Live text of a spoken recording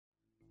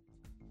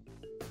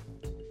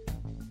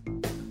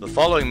The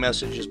following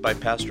message is by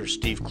Pastor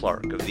Steve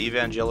Clark of the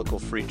Evangelical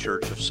Free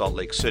Church of Salt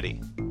Lake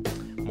City.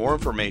 More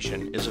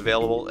information is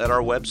available at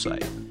our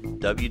website,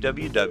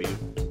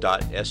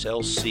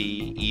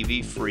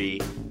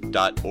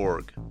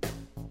 www.slcevfree.org.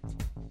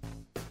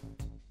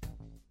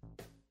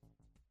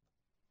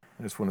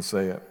 I just want to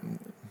say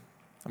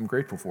I'm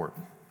grateful for it.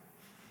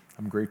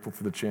 I'm grateful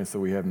for the chance that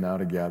we have now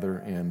to gather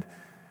and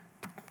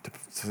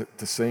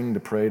to sing, to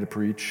pray, to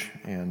preach,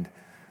 and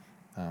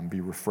be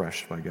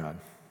refreshed by God.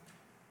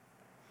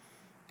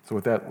 So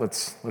with that,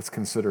 let's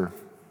consider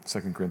 2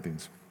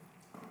 Corinthians.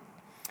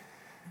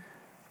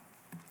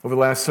 Over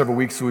the last several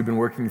weeks, we've been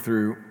working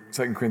through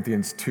 2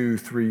 Corinthians 2,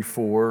 3,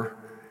 4.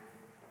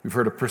 We've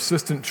heard a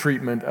persistent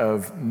treatment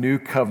of new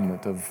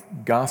covenant, of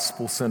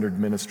gospel-centered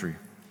ministry.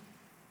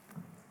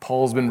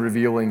 Paul's been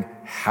revealing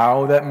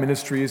how that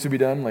ministry is to be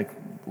done. Like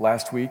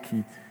last week,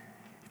 he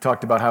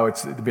talked about how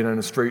it's been in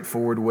a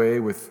straightforward way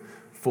with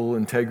full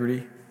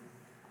integrity.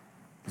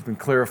 He's been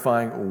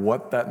clarifying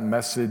what that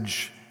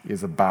message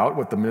is about,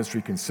 what the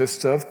ministry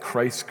consists of.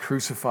 Christ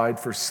crucified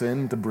for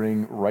sin to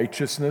bring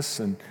righteousness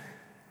and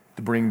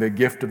to bring the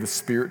gift of the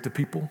Spirit to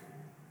people,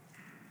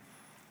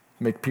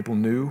 make people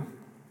new.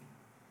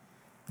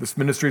 This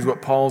ministry is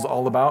what Paul's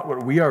all about,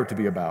 what we are to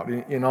be about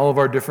in all of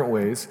our different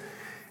ways.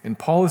 And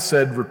Paul has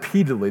said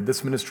repeatedly,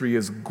 this ministry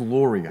is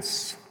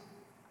glorious,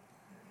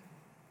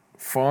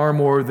 far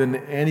more than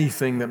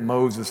anything that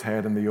Moses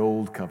had in the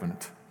old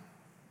covenant.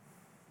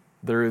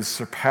 There is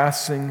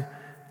surpassing,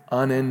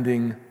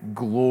 unending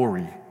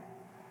glory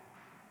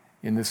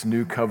in this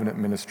new covenant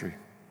ministry.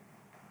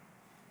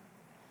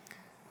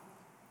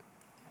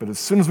 But as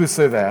soon as we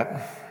say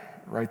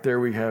that, right there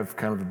we have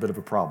kind of a bit of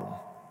a problem.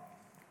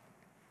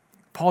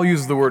 Paul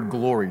uses the word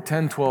glory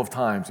 10, 12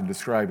 times in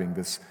describing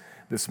this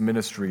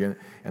ministry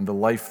and the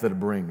life that it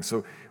brings.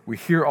 So we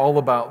hear all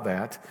about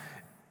that,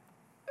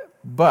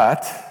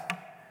 but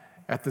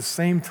at the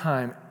same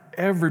time,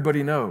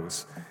 everybody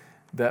knows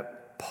that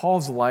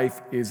Paul's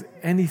life is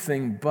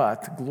anything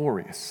but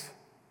glorious.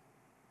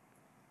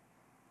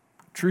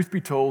 Truth be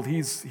told,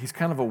 he's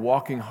kind of a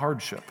walking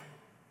hardship.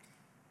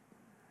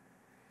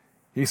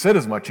 He said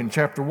as much in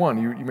chapter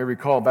 1. You may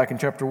recall, back in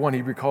chapter 1,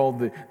 he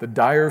recalled the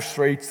dire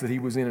straits that he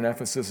was in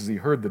Ephesus as he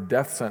heard the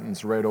death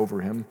sentence read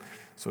over him,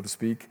 so to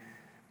speak.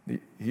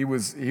 He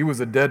was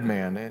a dead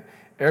man.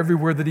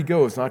 Everywhere that he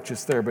goes, not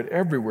just there, but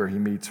everywhere he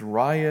meets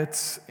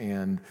riots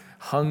and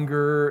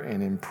hunger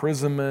and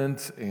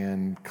imprisonment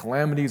and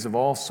calamities of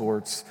all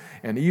sorts.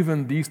 And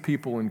even these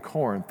people in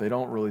Corinth, they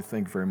don't really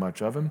think very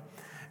much of him.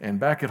 And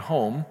back at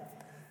home,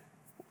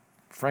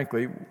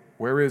 frankly,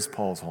 where is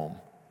Paul's home?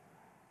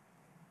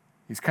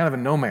 He's kind of a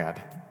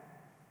nomad.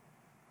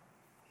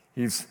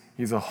 He's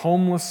a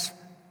homeless,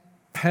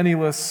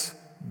 penniless,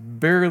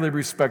 barely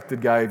respected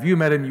guy. If you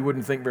met him, you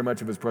wouldn't think very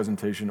much of his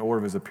presentation or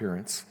of his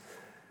appearance.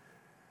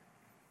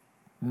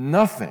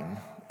 Nothing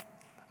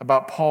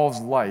about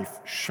Paul's life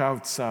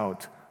shouts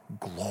out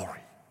glory.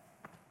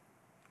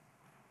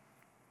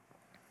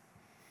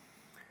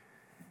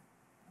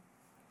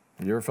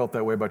 Have you ever felt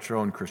that way about your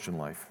own Christian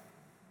life?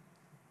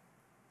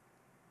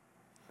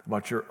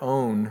 About your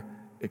own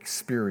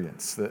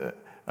experience? A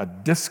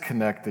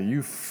disconnect that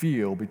you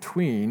feel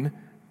between,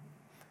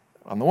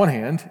 on the one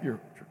hand,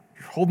 you're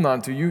holding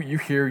on to, you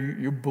hear,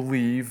 you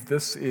believe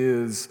this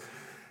is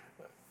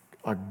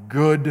a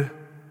good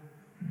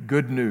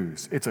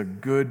news. It's a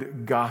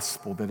good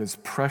gospel that is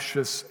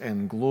precious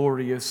and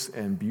glorious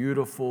and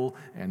beautiful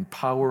and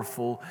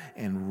powerful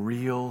and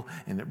real,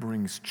 and it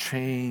brings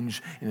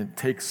change, and it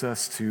takes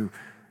us to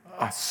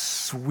a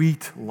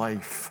sweet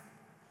life.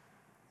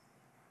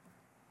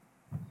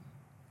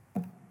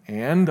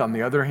 And on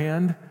the other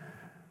hand,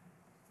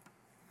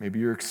 maybe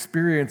your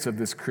experience of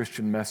this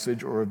Christian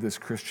message or of this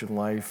Christian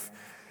life,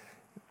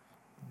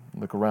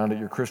 look around at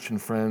your Christian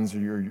friends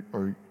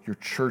or your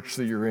church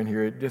that you're in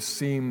here, it just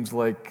seems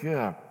like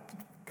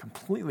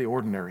completely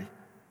ordinary.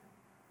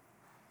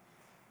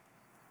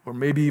 Or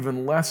maybe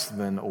even less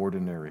than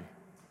ordinary.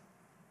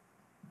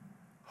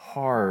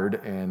 Hard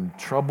and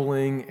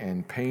troubling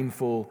and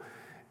painful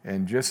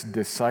and just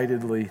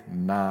decidedly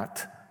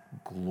not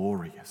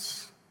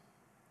glorious.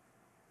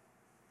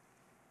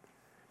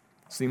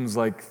 Seems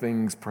like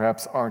things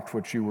perhaps aren't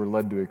what you were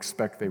led to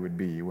expect they would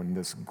be when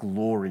this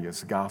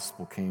glorious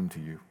gospel came to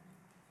you.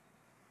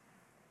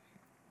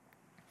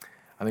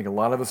 I think a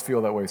lot of us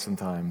feel that way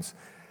sometimes.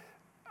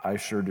 I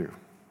sure do.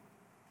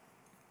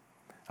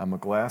 I'm a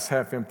glass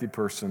half empty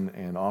person,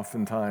 and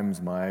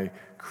oftentimes my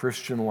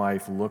Christian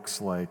life looks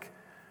like,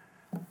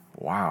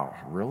 wow,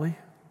 really?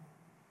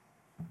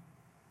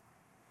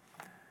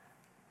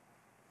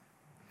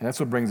 And that's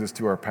what brings us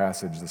to our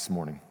passage this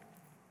morning.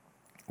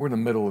 We're in the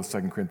middle of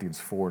 2 Corinthians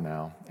 4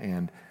 now,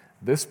 and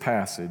this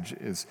passage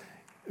is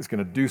going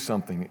to do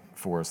something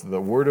for us. The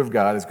Word of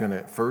God is going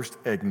to first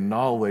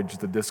acknowledge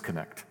the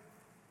disconnect.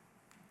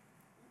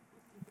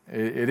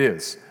 It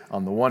is,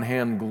 on the one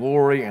hand,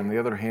 glory, and the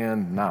other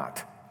hand,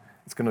 not.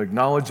 It's going to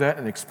acknowledge that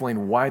and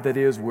explain why that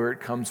is, where it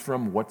comes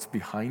from, what's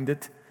behind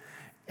it,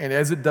 And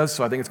as it does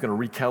so, I think it's going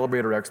to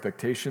recalibrate our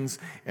expectations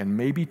and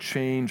maybe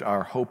change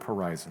our hope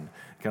horizon.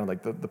 Kind of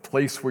like the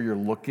place where you're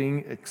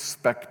looking,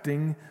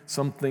 expecting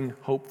something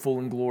hopeful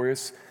and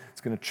glorious.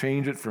 It's going to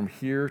change it from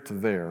here to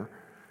there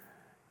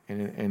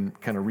and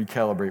kind of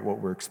recalibrate what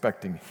we're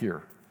expecting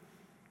here.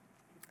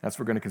 That's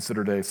what we're going to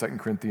consider today, 2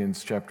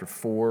 Corinthians chapter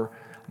 4.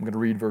 I'm going to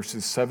read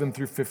verses 7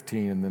 through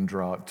 15 and then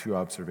draw out 2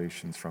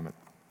 observations from it.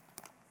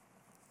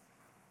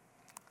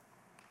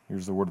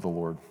 Here's the word of the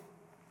Lord.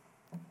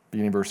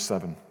 Beginning verse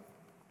 7.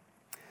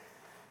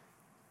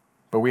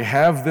 But we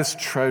have this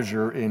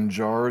treasure in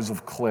jars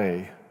of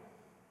clay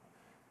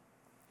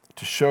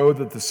to show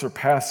that the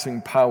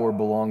surpassing power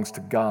belongs to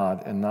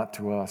God and not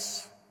to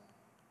us.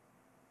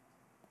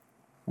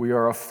 We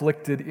are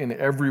afflicted in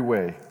every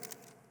way,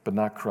 but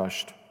not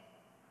crushed,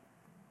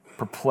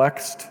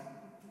 perplexed,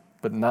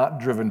 but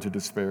not driven to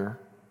despair,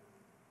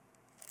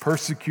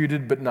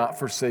 persecuted, but not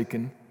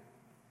forsaken,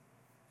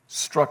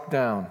 struck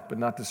down, but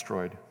not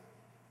destroyed,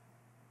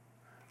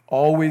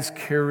 always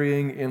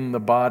carrying in the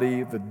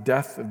body the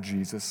death of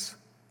Jesus,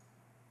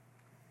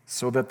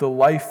 so that the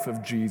life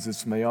of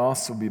Jesus may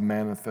also be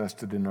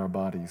manifested in our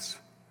bodies.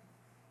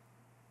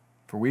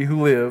 For we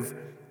who live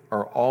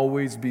are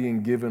always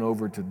being given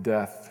over to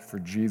death for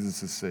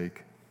Jesus'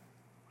 sake,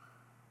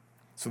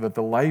 so that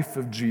the life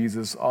of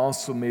Jesus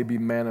also may be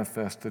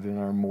manifested in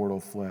our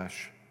mortal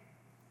flesh.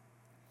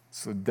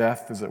 So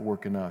death is at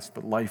work in us,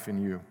 but life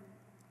in you.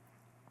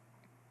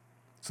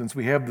 Since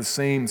we have the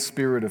same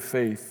spirit of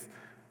faith,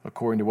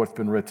 according to what's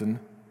been written,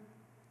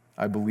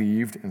 I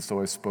believed, and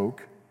so I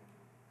spoke.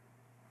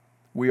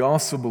 We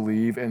also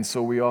believe, and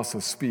so we also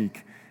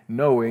speak,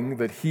 knowing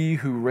that he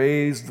who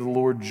raised the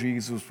Lord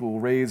Jesus will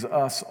raise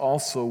us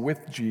also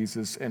with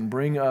Jesus and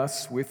bring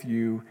us with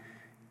you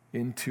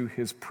into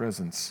his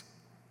presence.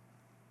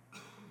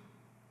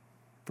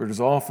 For it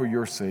is all for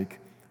your sake,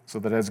 so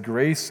that as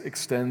grace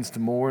extends to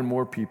more and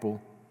more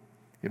people,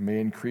 it may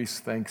increase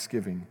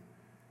thanksgiving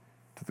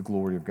to the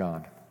glory of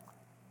God.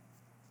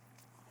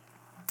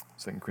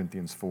 2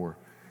 Corinthians 4.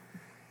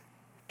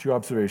 2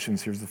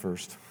 observations. Here's the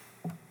first.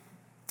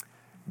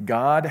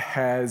 God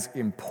has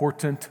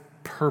important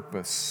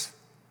purpose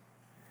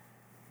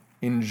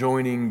in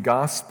joining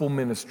gospel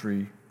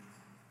ministry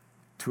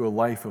to a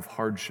life of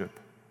hardship.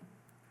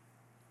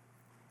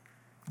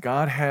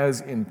 God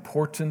has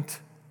important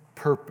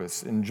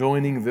purpose in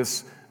joining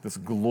this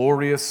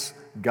glorious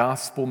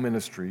gospel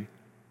ministry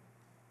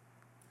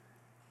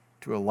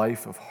to a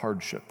life of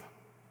hardship.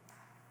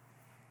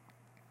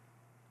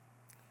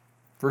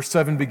 Verse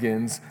 7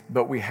 begins,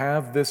 but we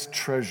have this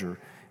treasure.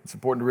 It's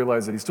important to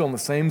realize that he's still on the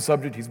same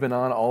subject he's been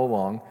on all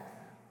along,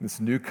 this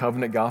new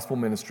covenant gospel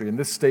ministry. And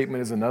this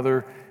statement is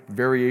another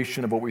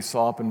variation of what we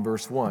saw up in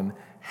verse 1,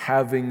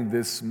 having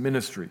this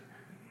ministry.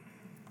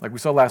 Like we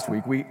saw last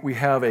week, we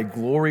have a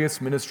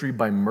glorious ministry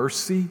by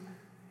mercy.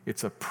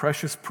 It's a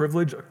precious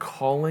privilege, a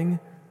calling,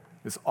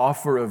 this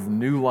offer of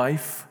new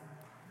life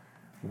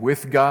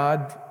with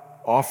God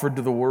offered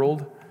to the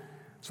world.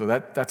 So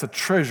that's a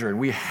treasure. And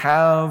we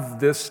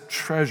have this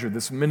treasure,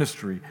 this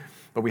ministry,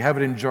 but we have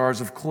it in jars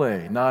of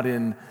clay, not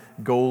in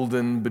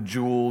golden,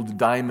 bejeweled,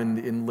 diamond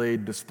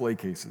inlaid display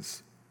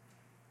cases.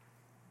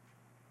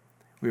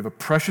 We have a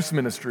precious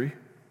ministry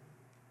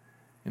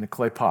in a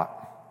clay pot,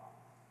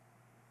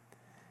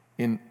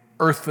 in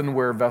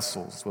earthenware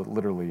vessels, what it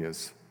literally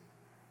is.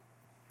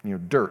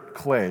 Dirt,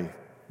 clay,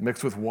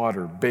 mixed with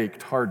water,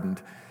 baked,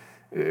 hardened.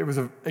 It was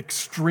an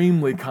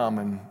extremely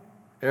common,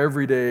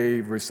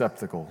 everyday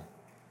receptacle.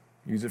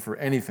 Use it for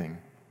anything.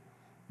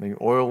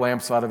 Make oil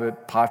lamps out of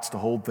it, pots to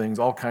hold things,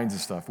 all kinds of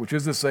stuff, which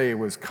is to say it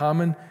was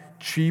common,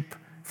 cheap,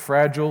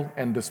 fragile,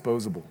 and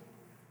disposable.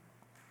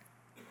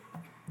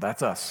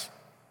 That's us.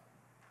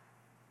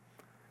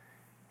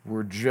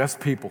 We're just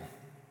people,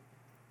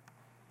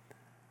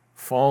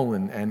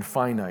 fallen and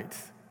finite,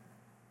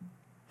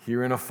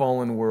 here in a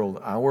fallen world.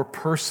 Our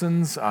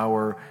persons,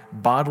 our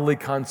bodily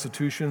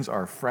constitutions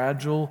are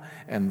fragile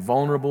and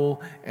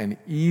vulnerable and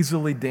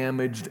easily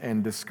damaged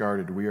and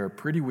discarded. We are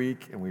pretty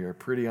weak and we are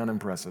pretty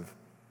unimpressive.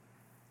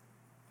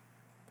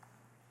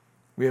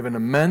 We have an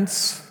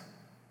immense,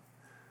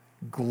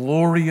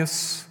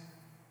 glorious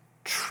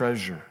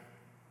treasure.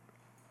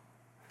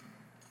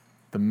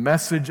 The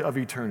message of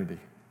eternity,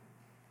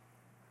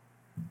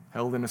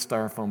 held in a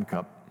styrofoam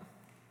cup.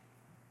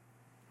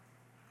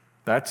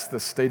 That's the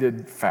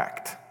stated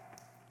fact.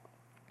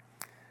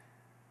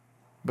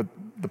 But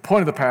the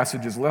point of the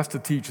passage is less to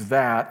teach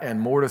that and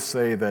more to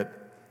say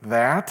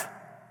that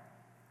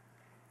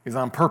is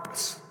on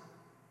purpose.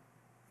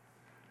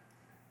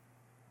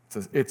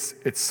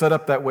 It's set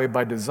up that way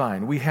by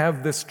design. We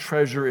have this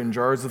treasure in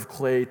jars of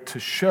clay to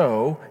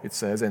show, it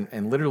says,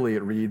 and literally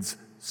it reads,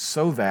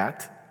 so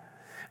that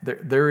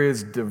there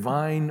is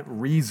divine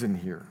reason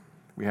here.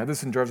 We have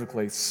this in jars of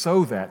clay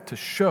so that, to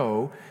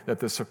show that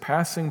the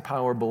surpassing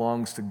power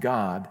belongs to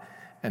God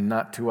and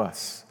not to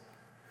us.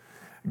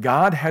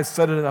 God has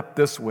set it up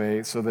this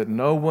way so that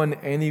no one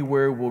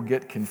anywhere will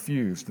get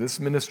confused. This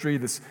ministry,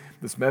 this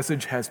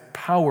message has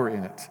power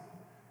in it.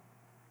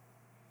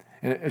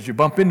 And as you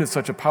bump into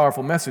such a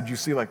powerful message, you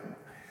see like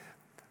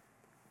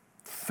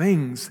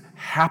things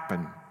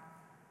happen.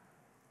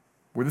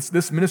 Where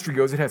this ministry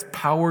goes, it has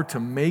power to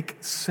make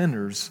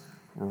sinners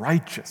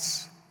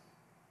righteous.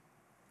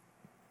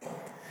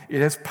 It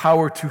has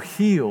power to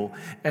heal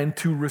and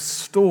to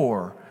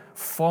restore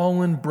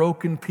fallen,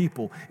 broken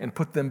people and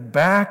put them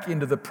back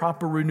into the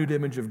proper renewed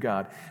image of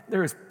God.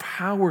 There is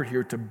power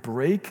here to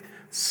break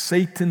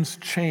Satan's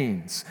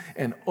chains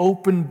and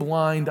open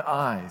blind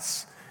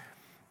eyes.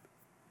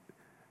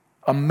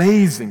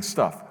 Amazing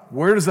stuff.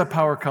 Where does that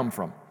power come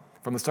from?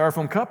 From the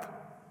styrofoam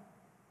cup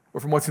or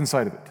from what's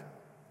inside of it?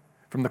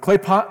 From the clay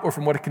pot or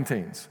from what it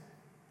contains?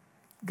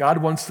 God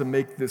wants to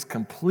make this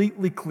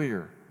completely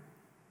clear.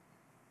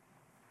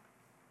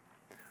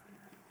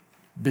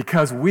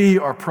 Because we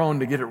are prone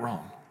to get it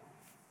wrong.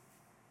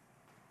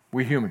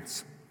 We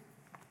humans.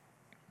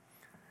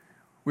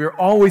 We are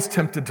always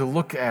tempted to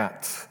look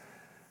at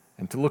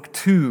and to look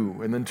to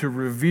and then to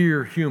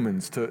revere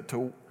humans,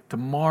 to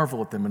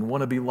marvel at them and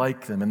want to be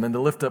like them, and then to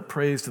lift up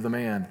praise to the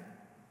man.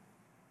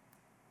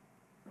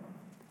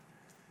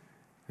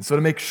 And so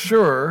to make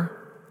sure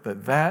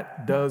that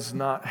that does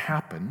not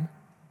happen,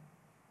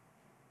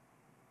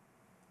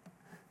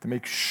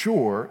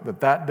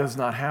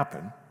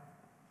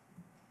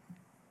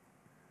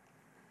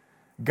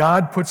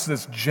 God puts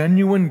this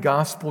genuine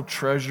gospel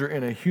treasure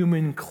in a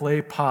human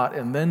clay pot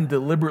and then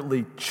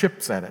deliberately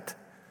chips at it.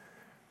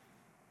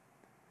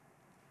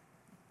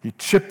 He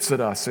chips at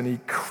us and he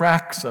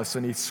cracks us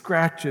and he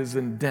scratches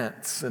and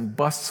dents and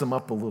busts them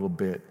up a little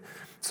bit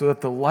so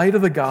that the light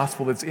of the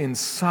gospel that's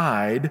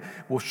inside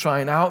will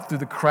shine out through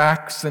the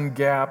cracks and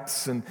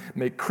gaps and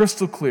make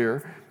crystal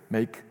clear,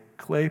 make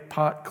clay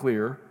pot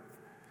clear,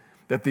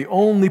 that the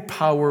only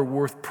power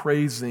worth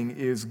praising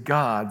is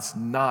God's,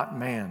 not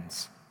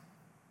man's.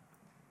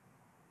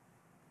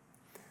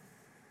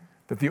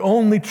 That the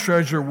only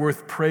treasure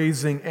worth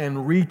praising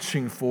and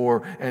reaching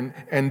for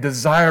and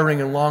desiring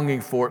and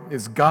longing for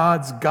is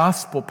God's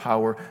gospel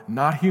power,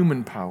 not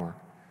human power.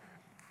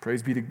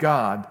 Praise be to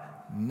God,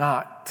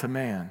 not to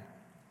man.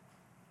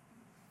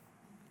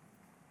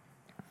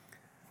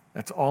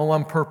 That's all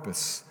on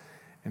purpose.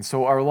 And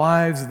so our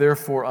lives,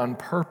 therefore, on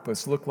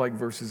purpose, look like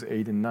verses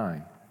 8 and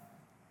 9.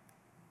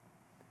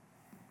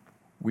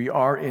 We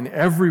are in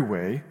every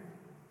way,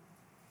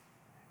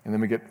 and then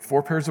we get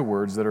 4 pairs of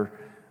words that are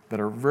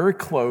very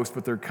close,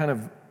 but they're kind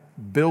of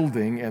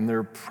building, and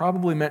they're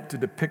probably meant to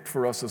depict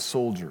for us a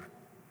soldier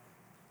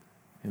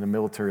in a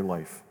military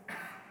life.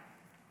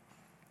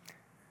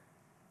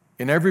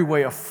 In every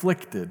way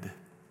afflicted,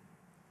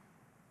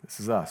 this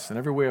is us, in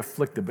every way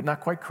afflicted, but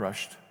not quite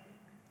crushed.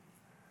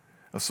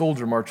 A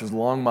soldier marches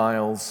long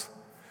miles,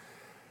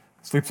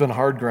 sleeps on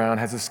hard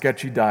ground, has a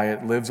sketchy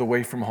diet, lives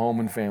away from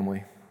home and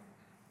family.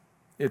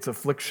 It's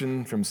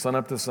affliction from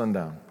sunup to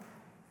sundown,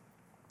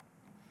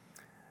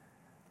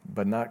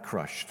 but not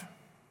crushed.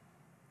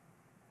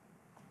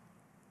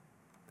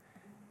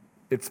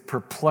 It's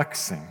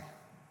perplexing.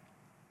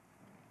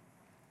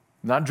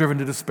 Not driven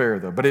to despair,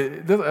 though, but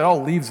it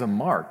all leaves a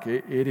mark.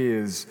 It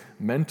is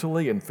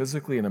mentally and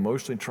physically and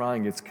emotionally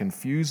trying. It's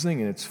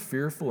confusing and it's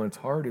fearful and it's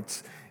hard.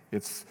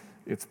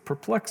 It's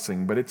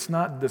perplexing, but it's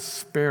not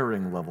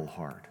despairing level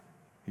hard.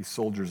 He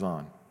soldiers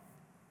on.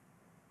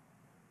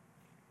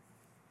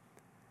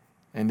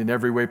 And in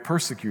every way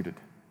persecuted.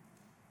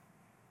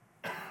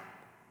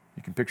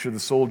 You can picture the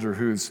soldier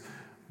who's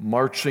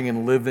marching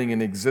and living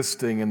and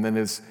existing and then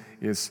is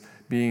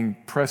being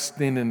pressed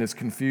in and is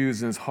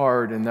confused and is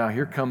hard, and now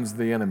here comes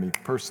the enemy,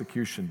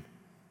 persecution.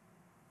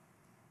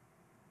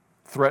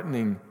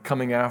 Threatening,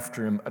 coming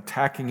after him,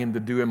 attacking him to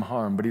do him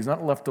harm, but he's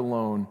not left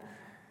alone.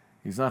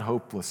 He's not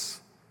hopeless.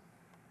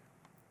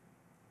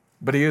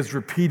 But he is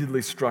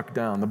repeatedly struck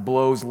down. The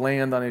blows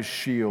land on his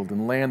shield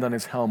and land on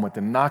his helmet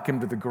and knock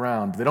him to the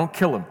ground. They don't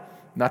kill him,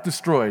 not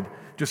destroyed,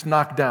 just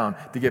knocked down,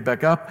 to get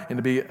back up and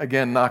to be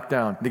again knocked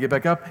down, to get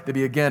back up, to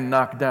be again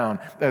knocked down.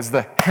 As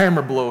the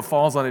hammer blow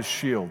falls on his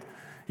shield,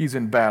 he's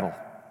in battle.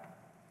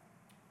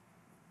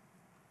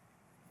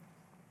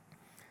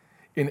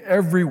 In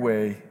every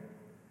way,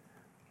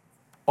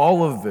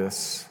 all of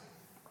this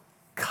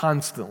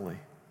constantly.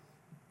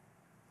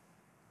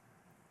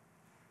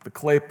 The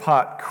clay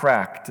pot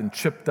cracked and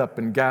chipped up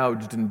and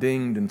gouged and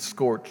dinged and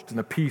scorched and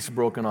a piece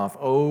broken off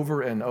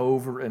over and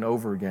over and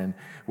over again,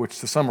 which,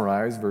 to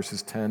summarize,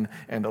 verses 10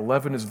 and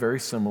 11 is very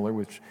similar,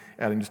 which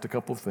adding just a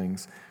couple of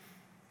things.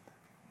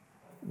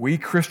 We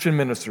Christian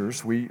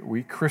ministers,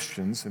 we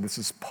Christians, and this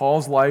is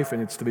Paul's life,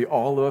 and it's to be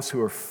all of us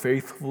who are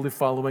faithfully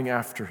following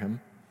after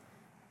him,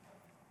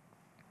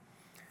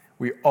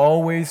 we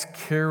always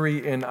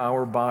carry in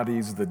our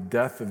bodies the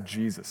death of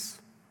Jesus.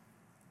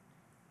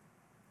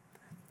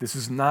 This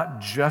is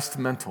not just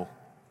mental.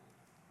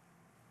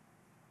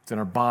 It's in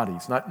our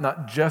bodies,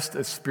 not just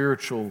a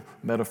spiritual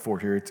metaphor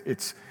here.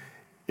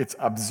 It's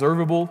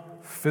observable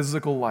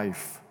physical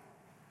life.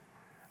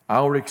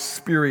 Our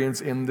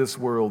experience in this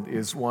world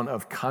is one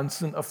of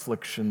constant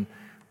affliction,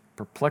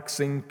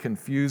 perplexing,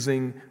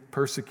 confusing,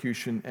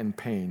 persecution, and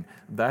pain.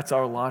 That's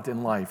our lot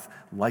in life,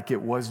 like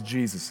it was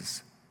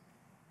Jesus's.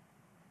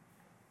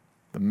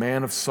 the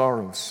man of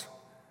sorrows,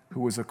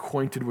 who was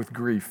acquainted with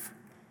grief.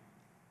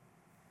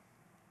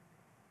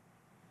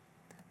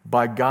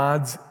 By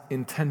God's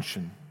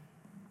intention,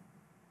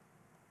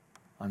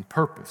 on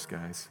purpose,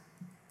 guys.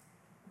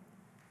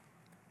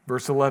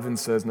 Verse 11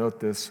 says, note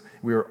this,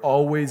 we are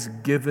always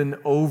given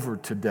over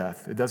to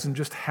death. It doesn't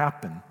just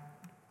happen.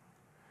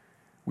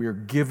 We are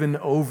given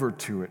over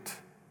to it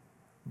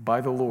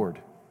by the Lord.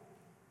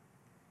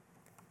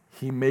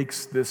 He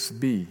makes this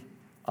be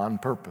on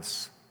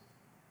purpose.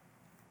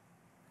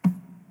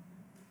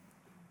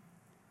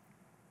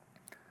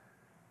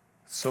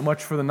 So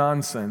much for the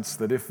nonsense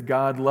that if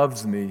God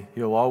loves me,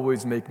 He'll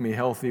always make me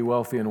healthy,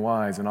 wealthy, and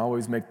wise, and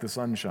always make the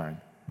sun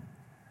shine.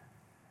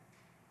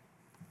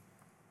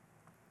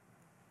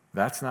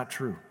 That's not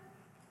true.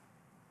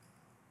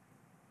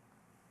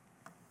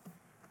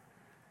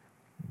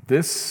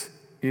 This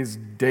is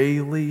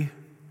daily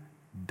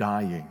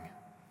dying.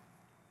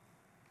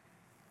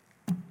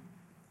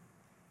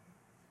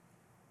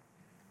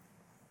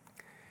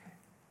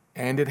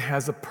 And it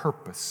has a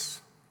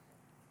purpose.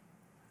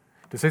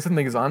 To say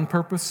something is on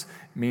purpose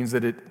means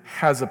that it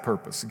has a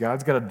purpose.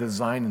 God's got a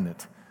design in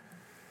it.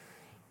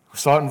 We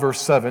saw it in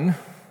verse 7,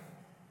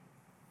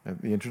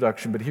 at the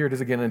introduction, but here it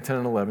is again in 10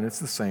 and 11. It's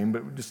the same,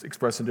 but just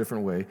expressed in a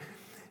different way.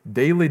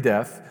 Daily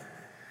death,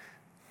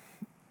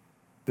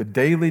 the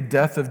daily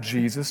death of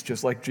Jesus,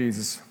 just like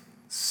Jesus,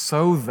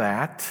 so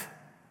that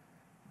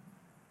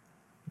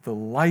the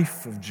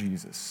life of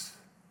Jesus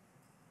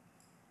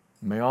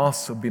may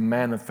also be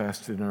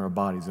manifested in our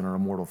bodies, in our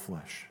immortal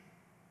flesh.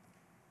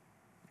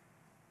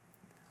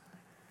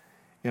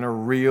 In our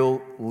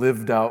real,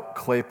 lived-out,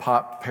 clay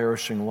pot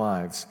perishing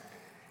lives.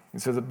 He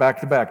says it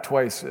back to back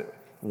twice.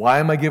 Why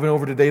am I given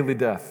over to daily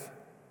death?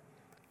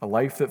 A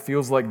life that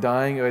feels like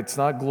dying. It's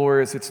not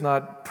glorious. It's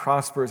not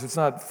prosperous. It's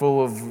not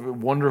full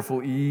of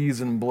wonderful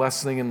ease and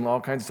blessing and all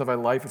kinds of stuff I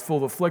like. It's full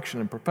of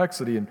affliction and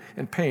perplexity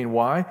and pain.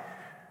 Why?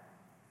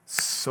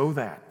 So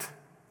that.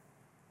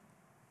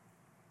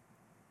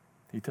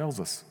 He tells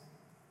us.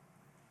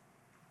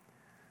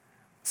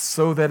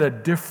 So that a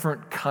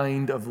different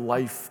kind of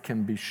life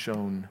can be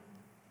shown,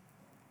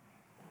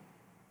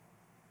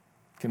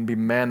 can be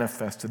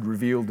manifested,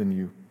 revealed in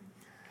you.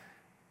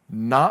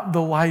 Not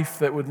the life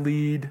that would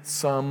mislead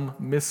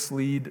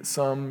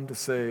some to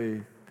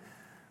say,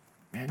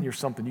 man, you're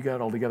something, you got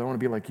it all together, I want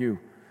to be like you.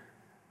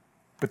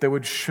 But that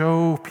would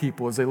show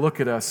people as they look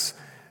at us,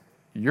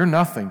 you're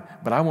nothing,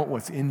 but I want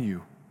what's in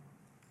you.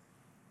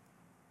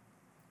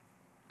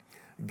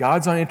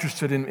 God's not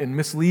interested in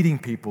misleading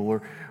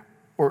people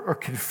or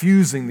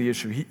confusing the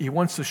issue. He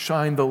wants to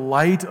shine the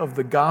light of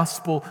the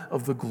gospel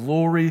of the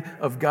glory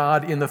of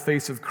God in the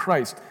face of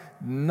Christ,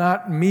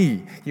 not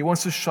me. He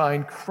wants to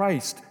shine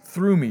Christ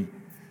through me.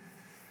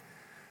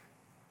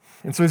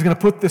 And so He's going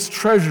to put this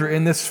treasure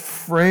in this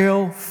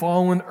frail,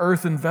 fallen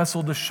earthen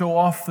vessel to show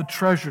off the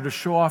treasure, to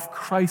show off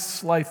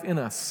Christ's life in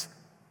us.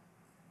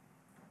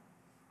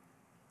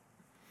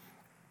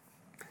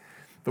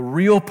 The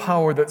real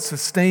power that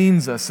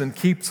sustains us and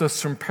keeps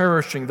us from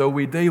perishing, though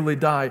we daily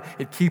die,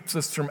 it keeps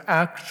us from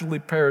actually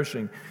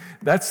perishing.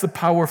 That's the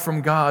power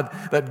from God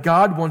that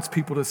God wants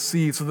people to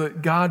see so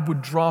that God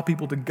would draw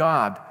people to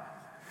God.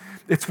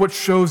 It's what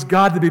shows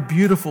God to be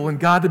beautiful and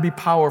God to be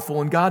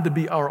powerful and God to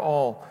be our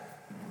all.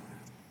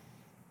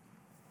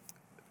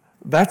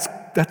 That's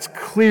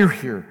clear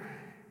here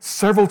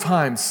several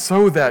times,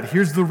 so that,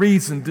 here's the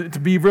reason, to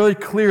be really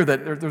clear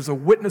that there's a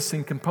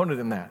witnessing component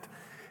in that.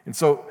 And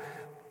so,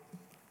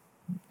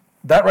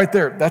 that right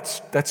there,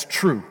 that's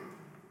true.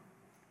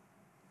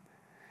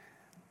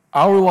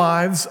 Our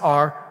lives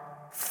are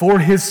for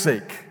His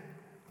sake.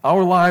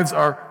 Our lives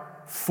are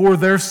for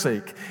their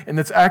sake. And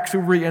that's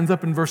actually where He ends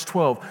up in verse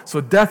 12. So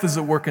death is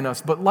at work in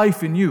us, but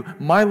life in you.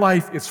 My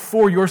life is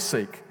for your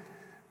sake.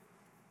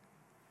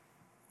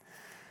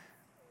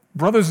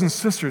 Brothers and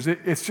sisters,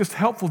 it's just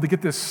helpful to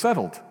get this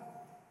settled.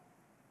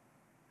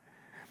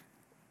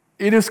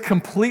 It is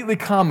completely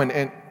common,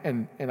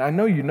 and I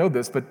know you know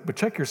this, but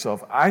check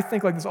yourself. I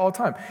think like this all the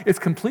time. It's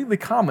completely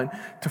common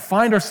to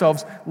find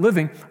ourselves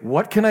living,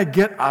 what can I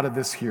get out of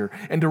this here?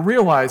 And to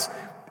realize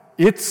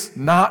it's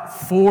not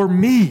for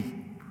me.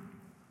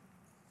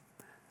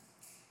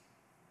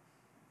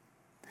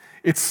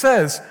 It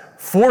says,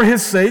 for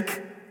His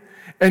sake,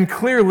 and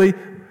clearly,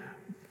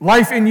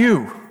 life in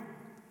you.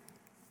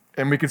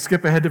 And we could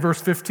skip ahead to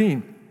verse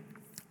 15.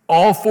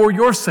 All for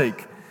your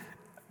sake.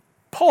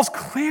 Paul's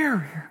clear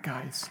here,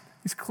 guys.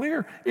 He's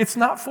clear. It's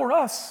not for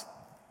us.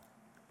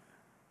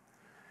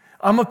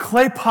 I'm a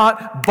clay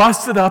pot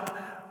busted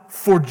up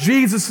for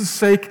Jesus'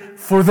 sake,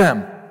 for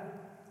them.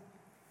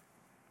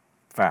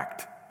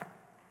 Fact.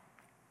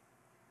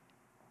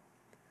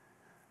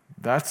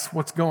 That's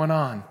what's going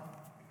on.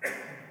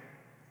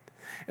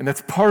 And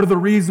that's part of the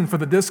reason for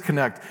the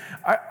disconnect.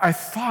 I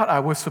thought I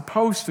was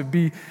supposed to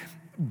be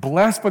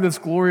blessed by this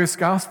glorious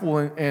gospel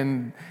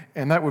and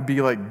that would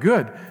be like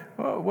good.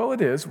 Well, it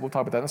is. We'll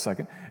talk about that in a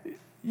second.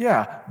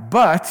 Yeah,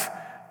 but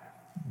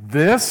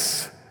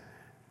this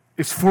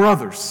is for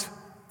others.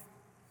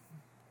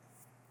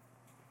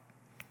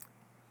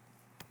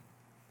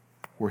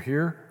 We're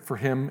here for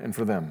him and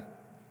for them.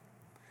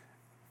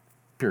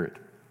 Period.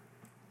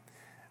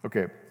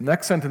 Okay,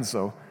 next sentence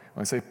though,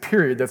 when I say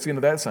period, that's the end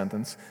of that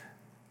sentence.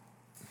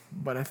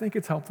 But I think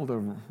it's helpful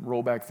to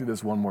roll back through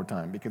this one more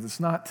time, because it's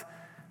not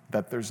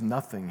that there's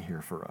nothing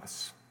here for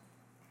us.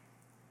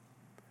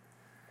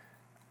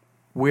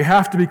 We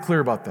have to be clear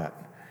about that.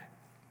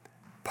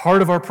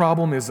 Part of our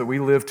problem is that we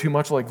live too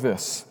much like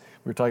this.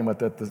 We were talking about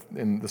that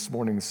in this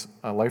morning's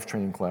life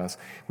training class.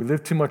 We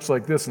live too much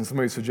like this, and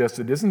somebody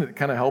suggested, isn't it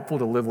kind of helpful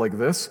to live like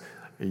this?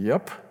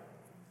 Yep,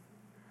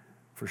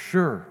 for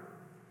sure.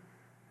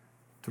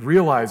 To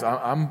realize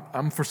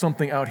I'm for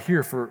something out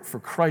here for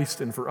Christ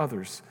and for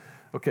others.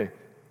 Okay,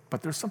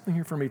 but there's something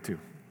here for me too.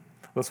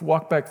 Let's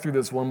walk back through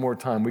this one more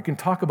time. We can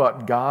talk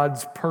about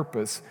God's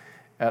purpose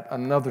at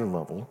another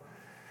level,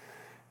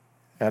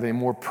 at a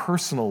more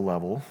personal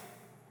level,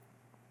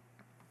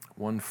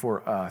 one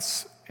for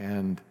us,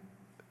 and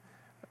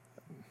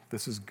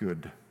this is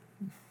good.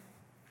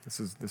 This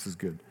is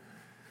good.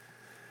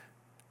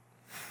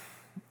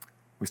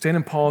 We stand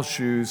in Paul's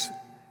shoes,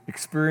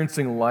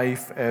 experiencing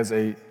life as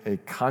a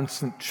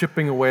constant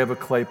chipping away of a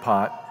clay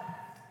pot.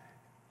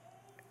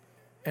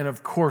 And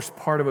of course,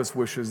 part of us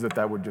wishes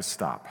that would just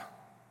stop,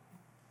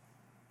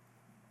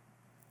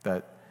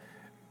 that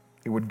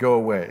it would go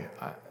away.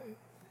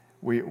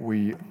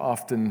 We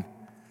often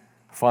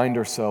find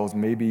ourselves,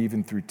 maybe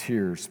even through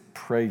tears,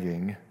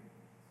 praying,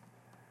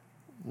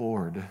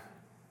 Lord,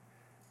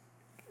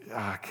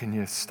 can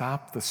you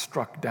stop the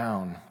struck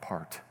down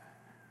part?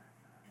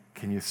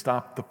 Can you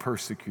stop the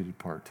persecuted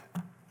part?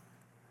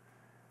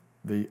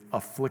 The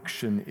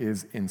affliction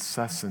is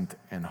incessant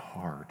and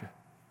hard.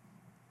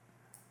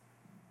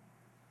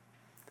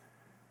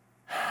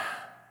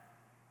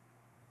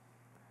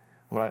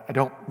 Well, I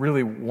don't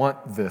really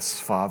want this,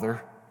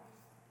 Father.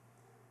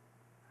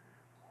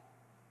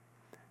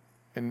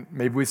 And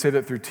maybe we say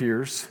that through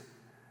tears.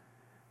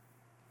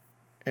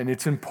 And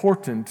it's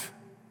important,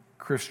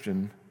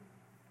 Christian,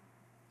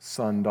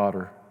 son,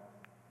 daughter.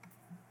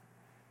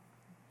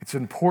 It's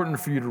important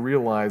for you to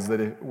realize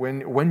that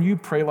when you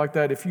pray like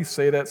that, if you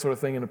say that sort of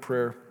thing in a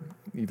prayer,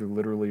 either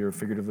literally or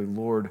figuratively,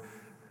 Lord,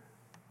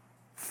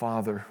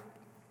 Father,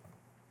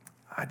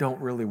 I don't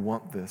really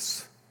want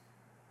this.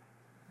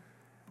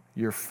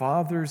 Your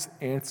Father's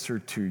answer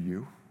to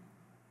you,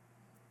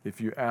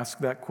 if you ask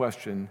that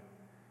question,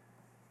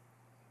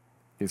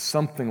 is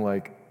something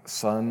like,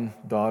 son,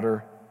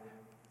 daughter,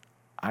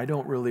 I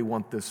don't really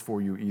want this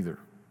for you either.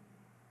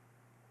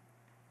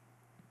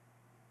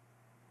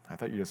 I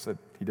thought you just said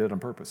he did it on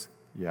purpose.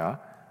 Yeah,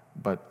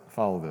 but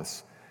follow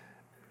this.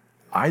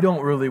 I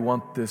don't really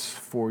want this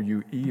for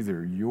you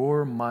either.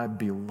 You're my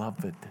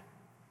beloved.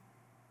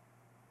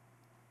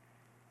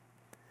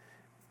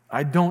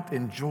 I don't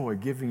enjoy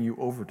giving you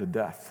over to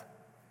death.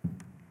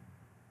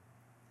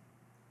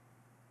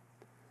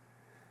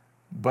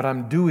 But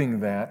I'm doing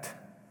that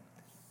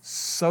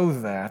so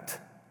that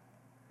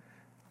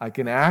I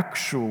can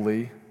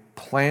actually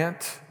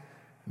plant,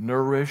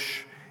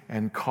 nourish,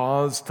 and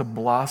cause to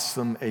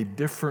blossom a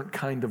different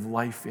kind of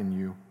life in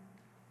you.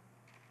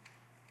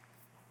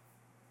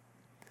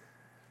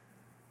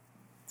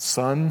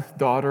 Son,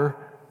 daughter,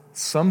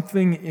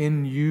 something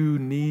in you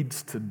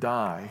needs to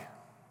die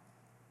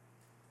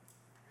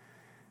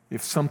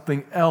if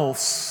something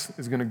else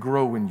is going to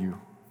grow in you.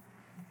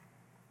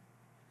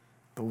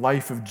 The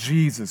life of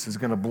Jesus is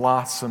going to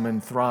blossom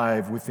and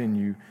thrive within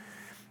you.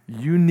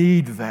 You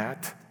need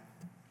that.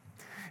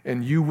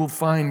 And you will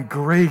find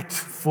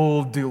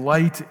grateful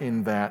delight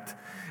in that.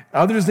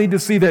 Others need to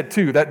see that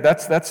too.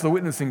 That's the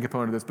witnessing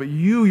component of this. But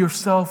you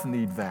yourself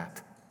need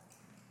that.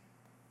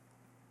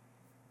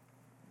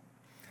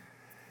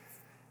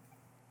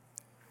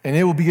 And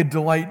it will be a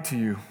delight to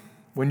you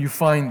when you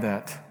find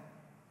that.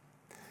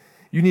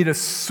 You need a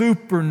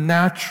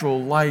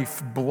supernatural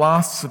life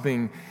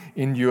blossoming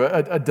in you,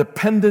 a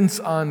dependence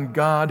on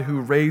God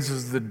who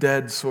raises the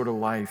dead sort of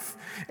life.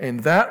 And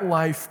that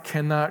life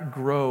cannot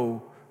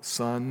grow,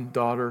 son,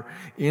 daughter,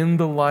 in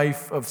the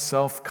life of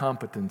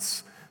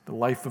self-competence, the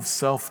life of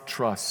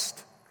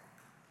self-trust.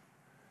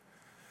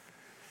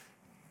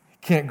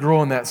 It can't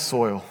grow in that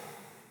soil.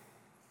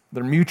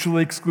 They're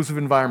mutually exclusive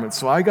environments.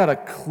 So I got to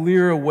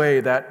clear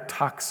away that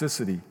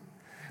toxicity.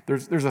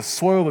 There's a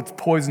soil that's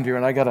poisoned here,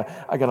 and I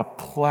gotta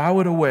plow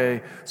it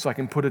away so I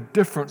can put a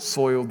different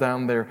soil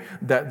down there,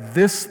 that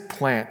this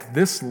plant,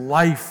 this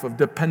life of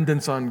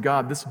dependence on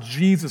God, this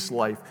Jesus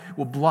life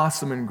will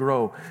blossom and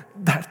grow.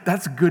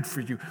 That's good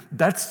for you.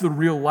 That's the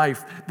real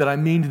life that I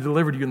mean to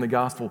deliver to you in the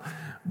gospel.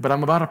 But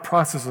I'm about a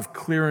process of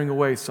clearing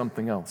away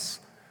something else.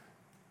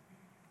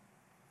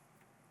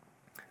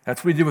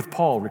 That's what we did with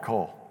Paul,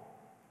 recall.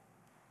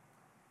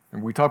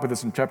 And we talked about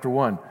this in chapter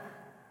 1.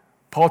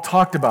 Paul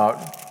talked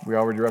about, we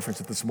already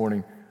referenced it this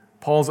morning,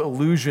 Paul's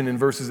allusion in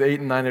verses 8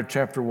 and 9 of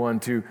chapter 1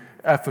 to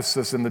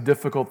Ephesus and the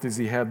difficulties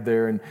he had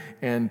there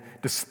and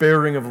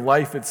despairing of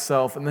life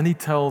itself. And then he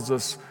tells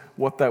us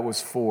what that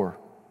was for.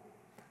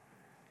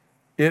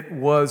 It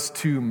was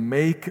to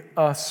make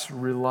us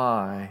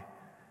rely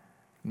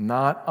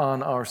not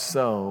on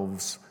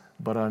ourselves,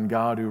 but on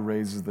God who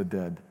raises the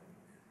dead.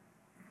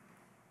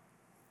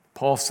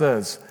 Paul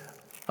says,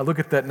 I look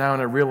at that now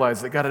and I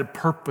realize that God had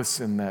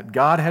purpose in that.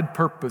 God had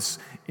purpose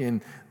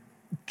in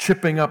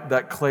chipping up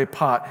that clay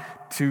pot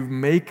to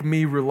make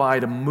me rely,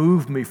 to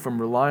move me from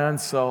rely on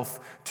self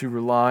to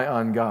rely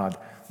on God.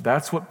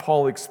 That's what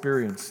Paul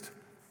experienced.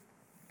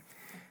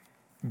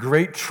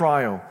 Great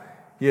trial.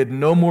 He had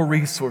no more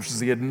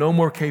resources. He had no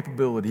more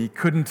capability. He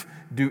couldn't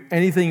do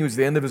anything. He was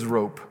the end of his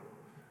rope.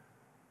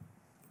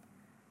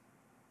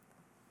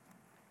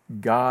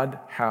 God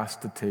has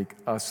to take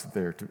us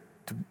there, to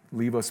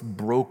leave us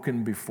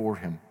broken before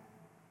Him.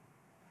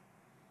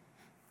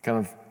 Kind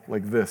of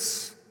like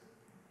this,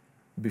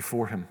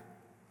 before Him.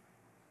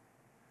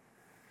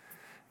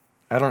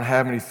 I don't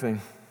have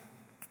anything.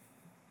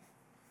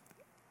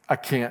 I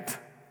can't.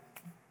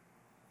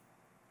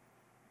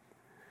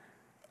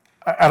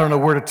 I don't know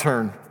where to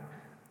turn.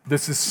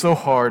 This is so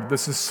hard.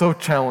 This is so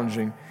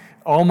challenging.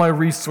 All my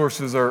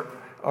resources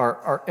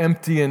are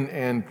empty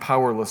and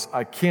powerless.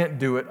 I can't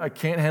do it. I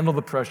can't handle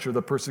the pressure,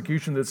 the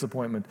persecution, the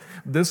disappointment.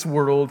 This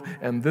world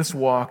and this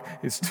walk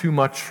is too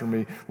much for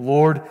me.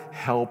 Lord,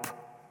 help.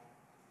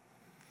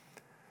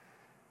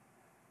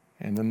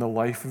 And then the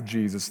life of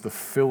Jesus, the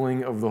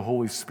filling of the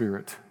Holy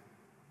Spirit.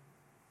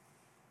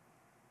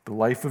 The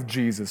life of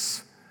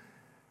Jesus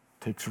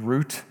takes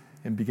root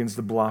and begins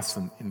to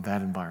blossom in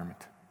that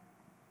environment.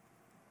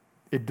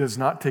 It does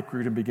not take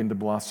root and begin to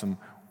blossom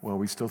while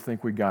we still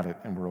think we got it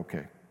and we're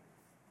okay.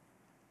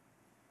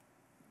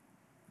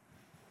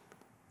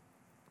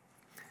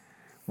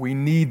 We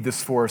need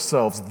this for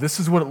ourselves. This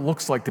is what it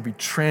looks like to be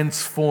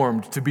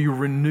transformed, to be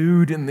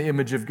renewed in the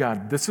image of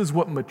God. This is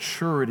what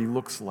maturity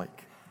looks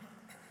like.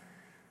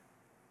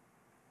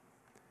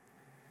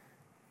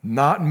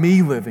 Not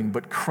me living,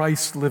 but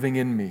Christ living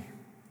in me.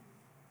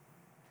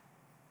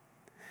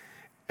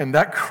 And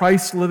that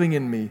Christ living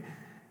in me,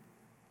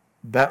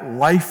 that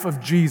life of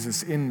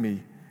Jesus in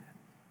me,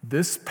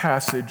 this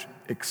passage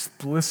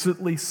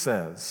explicitly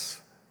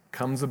says,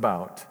 comes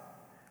about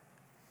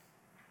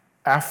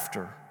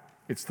after,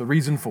 it's the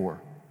reason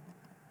for,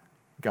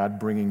 God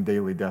bringing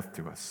daily death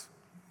to us.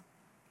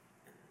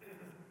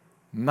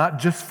 Not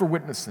just for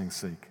witnessing's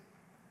sake,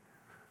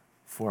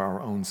 for our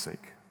own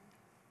sake.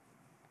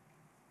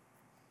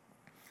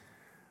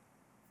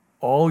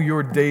 All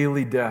your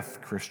daily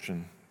death,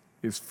 Christian,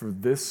 is for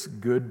this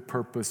good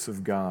purpose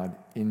of God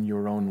in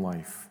your own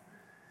life,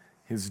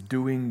 His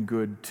doing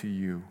good to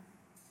you.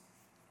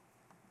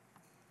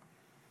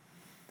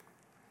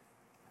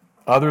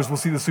 Others will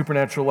see the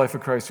supernatural life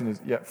of Christ in His,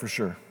 yeah, for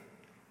sure.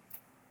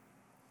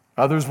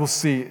 Others will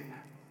see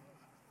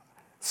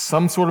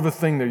some sort of a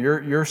thing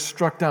there. You're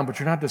struck down, but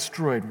you're not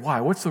destroyed.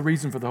 Why? What's the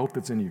reason for the hope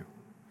that's in you?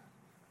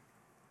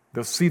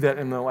 They'll see that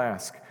and they'll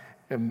ask.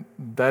 And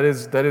that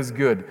is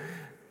good.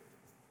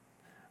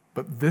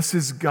 But this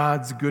is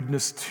God's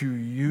goodness to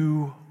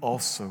you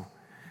also.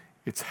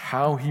 It's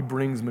how He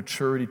brings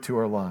maturity to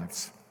our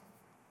lives.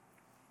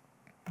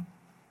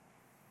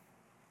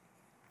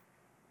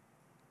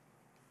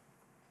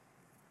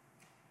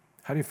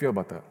 How do you feel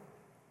about that?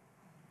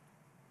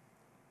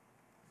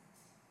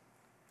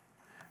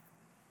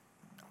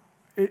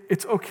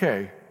 It's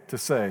okay to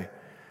say,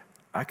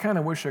 I kind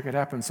of wish it could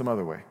happen some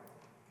other way.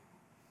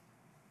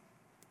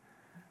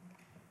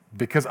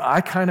 Because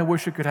I kind of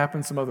wish it could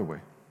happen some other way.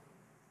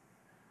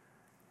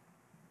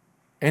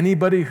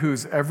 Anybody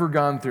who's ever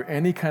gone through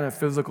any kind of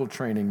physical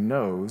training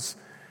knows,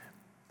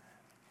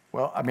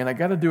 well, I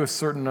got to do a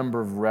certain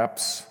number of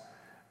reps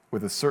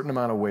with a certain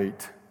amount of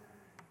weight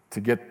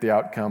to get the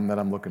outcome that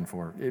I'm looking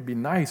for. It'd be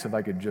nice if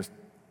I could just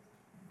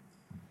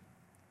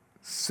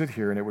sit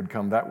here and it would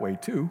come that way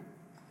too.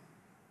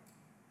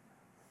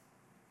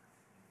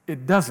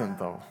 It doesn't,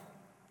 though.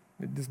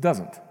 It just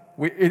doesn't.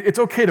 It's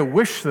okay to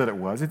wish that it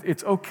was.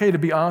 It's okay to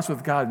be honest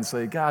with God and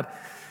say, God,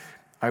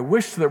 I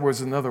wish there was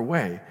another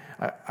way.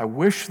 I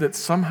wish that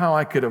somehow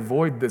I could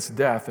avoid this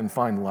death and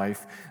find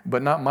life,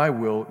 but not my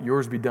will,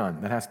 yours be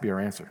done. That has to be our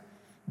answer.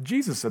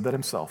 Jesus said that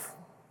Himself.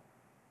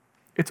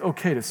 It's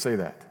okay to say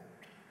that.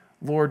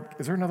 Lord,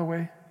 is there another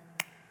way?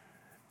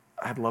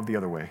 I'd love the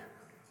other way.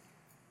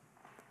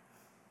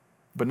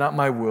 But not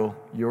my will,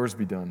 yours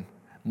be done.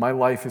 My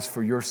life is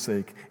for your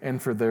sake and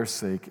for their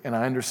sake, and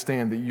I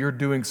understand that you're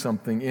doing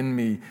something in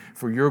me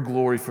for your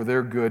glory, for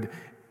their good,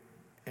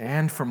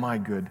 and for my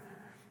good.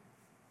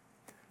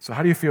 So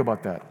how do you feel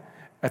about that?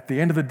 At the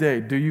end of the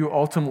day, do you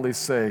ultimately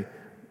say,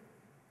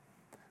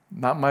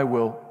 not my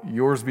will,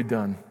 yours be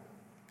done?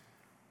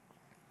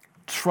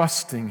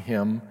 Trusting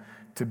Him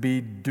to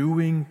be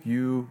doing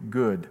you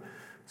good,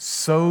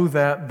 so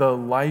that the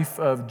life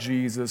of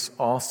Jesus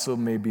also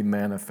may be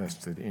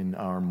manifested in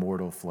our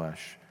mortal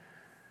flesh.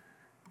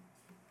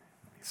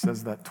 He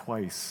says that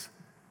twice.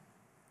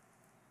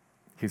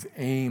 His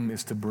aim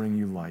is to bring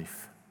you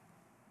life,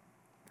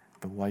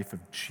 the life of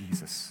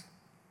Jesus.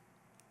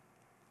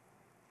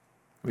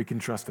 We can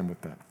trust Him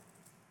with that.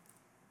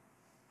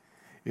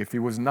 If it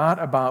was not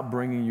about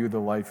bringing you the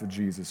life of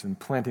Jesus and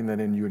planting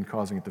that in you and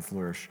causing it to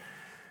flourish,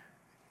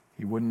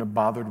 He wouldn't have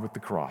bothered with the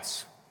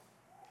cross.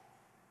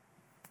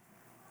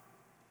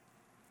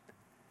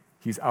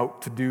 He's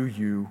out to do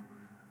you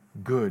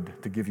good,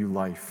 to give you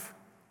life.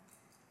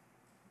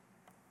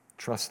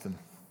 Trust him.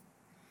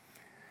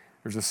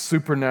 There's a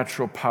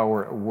supernatural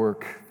power at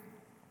work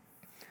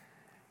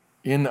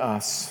in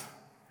us,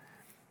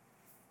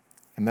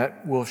 and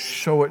that will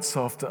show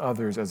itself to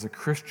others as a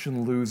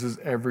Christian loses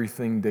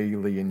everything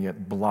daily and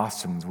yet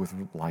blossoms with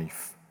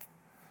life.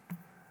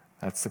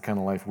 That's the kind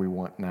of life we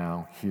want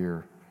now,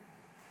 here.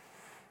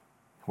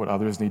 What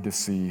others need to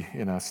see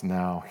in us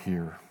now,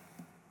 here.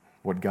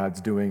 What God's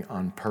doing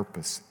on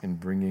purpose in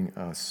bringing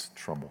us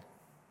trouble.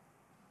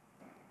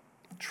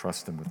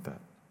 Trust him with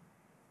that.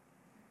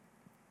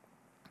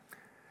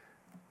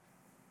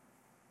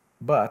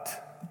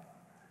 But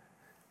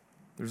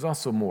there's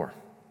also more.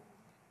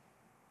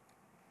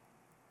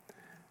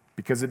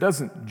 Because we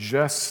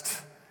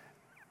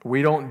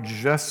don't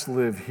just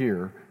live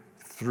here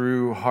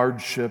through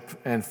hardship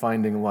and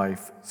finding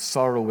life,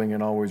 sorrowing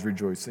and always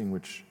rejoicing,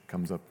 which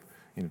comes up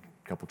in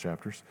a couple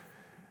chapters.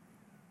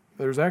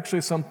 There's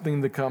actually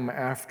something to come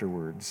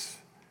afterwards,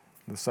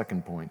 the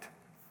second point.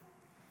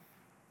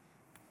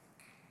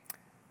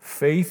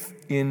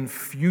 Faith in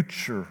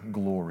future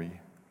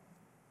glory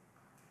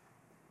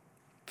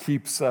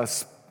keeps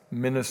us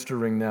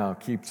ministering now,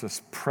 keeps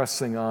us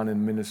pressing on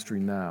in ministry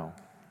now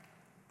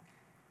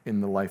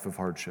in the life of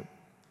hardship.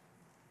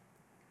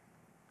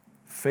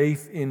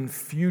 Faith in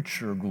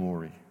future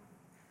glory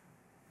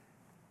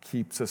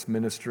keeps us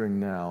ministering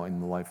now in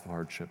the life of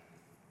hardship.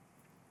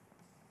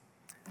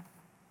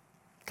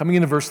 Coming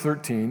into verse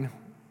 13,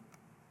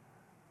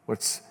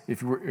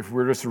 if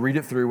we're just to read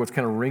it through, what's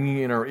kind of ringing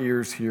in our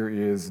ears here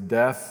is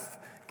death,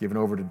 given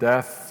over to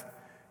death,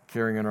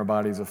 carrying in our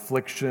bodies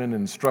affliction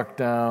and struck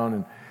down,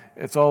 and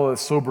it's all a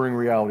sobering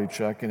reality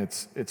check, and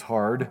it's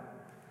hard.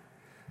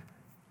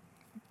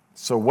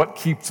 So what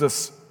keeps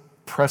us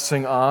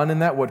pressing on in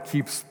that? What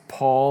keeps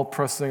Paul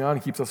pressing on?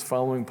 Keeps us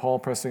following Paul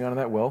pressing on in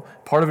that? Well,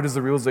 part of it is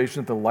the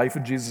realization that the life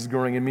of Jesus is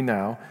growing in me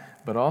now,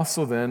 but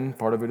also then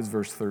part of it is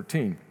verse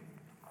 13.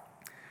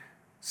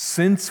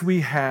 Since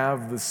we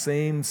have the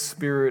same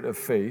spirit of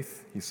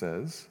faith, he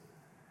says,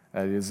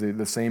 that is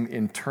the same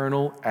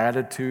internal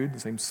attitude, the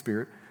same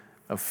spirit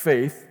of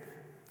faith,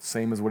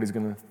 same as what he's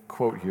going to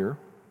quote here.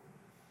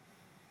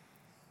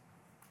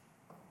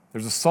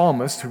 There's a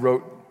psalmist who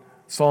wrote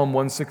Psalm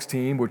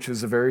 116, which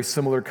is a very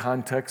similar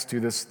context to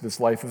this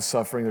life of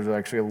suffering. There's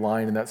actually a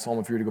line in that psalm,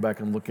 if you were to go back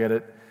and look at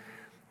it.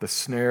 The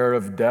snare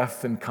of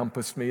death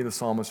encompassed me, the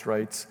psalmist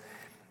writes.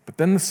 But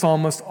then the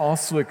psalmist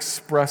also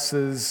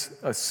expresses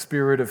a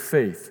spirit of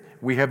faith.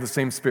 We have the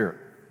same spirit.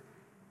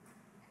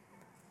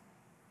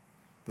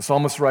 The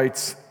psalmist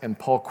writes, and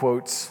Paul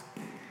quotes,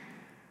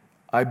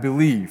 I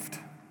believed,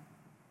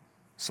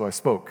 so I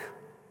spoke.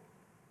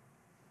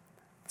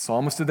 The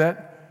psalmist did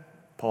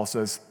that. Paul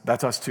says,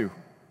 that's us too.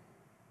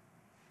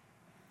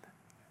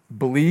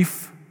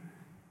 Belief,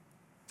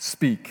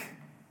 speak.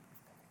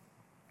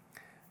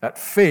 That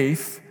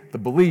faith, the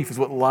belief, is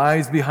what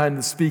lies behind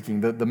the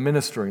speaking, the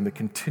ministering, the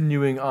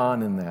continuing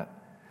on in that.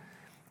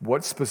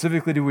 What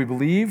specifically do we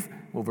believe?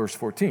 Well, verse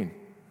 14.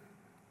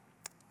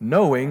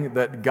 Knowing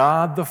that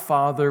God the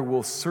Father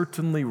will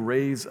certainly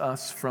raise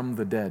us from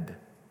the dead.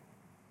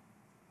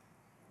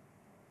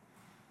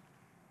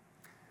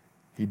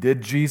 He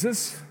did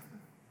Jesus,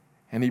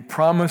 and he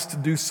promised to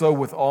do so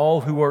with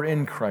all who are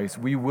in Christ.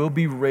 We will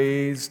be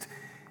raised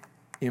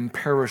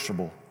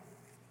imperishable.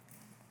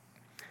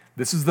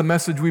 This is the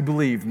message we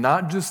believe,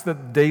 not just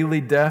that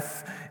daily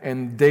death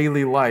and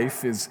daily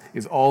life is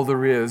all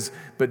there is,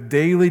 but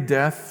daily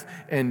death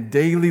and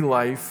daily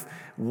life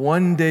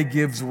one day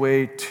gives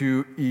way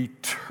to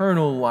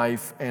eternal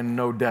life and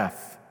no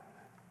death.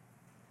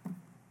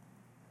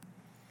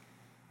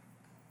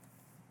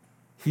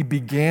 He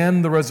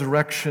began the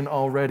resurrection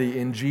already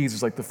in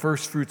Jesus, like the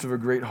first fruits of a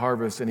great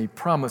harvest, and he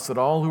promised that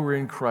all who are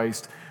in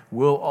Christ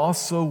will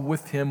also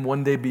with him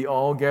one day be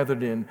all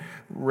gathered in,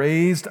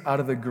 raised out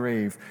of the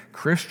grave.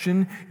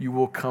 Christian, you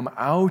will come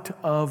out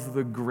of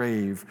the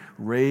grave,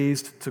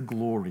 raised to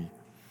glory.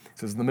 It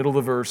says in the middle of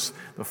the verse,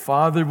 the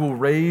Father will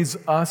raise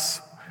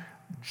us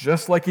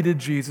just like he did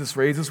Jesus,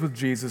 raise us with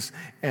Jesus,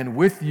 and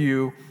with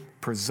you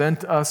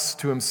present us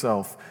to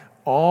himself.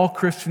 All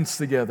Christians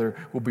together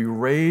will be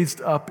raised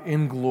up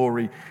in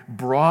glory,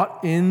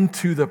 brought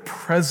into the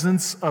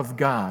presence of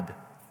God.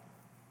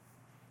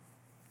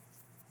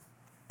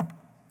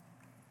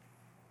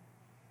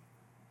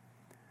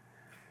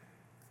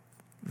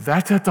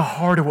 That's at the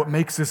heart of what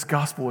makes this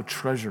gospel a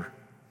treasure.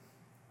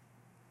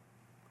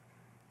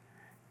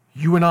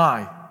 You and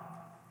I,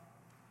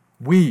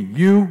 we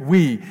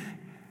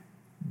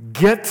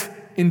get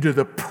into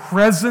the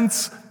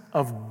presence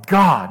of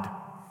God,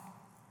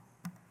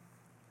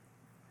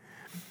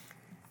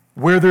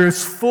 where there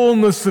is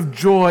fullness of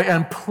joy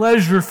and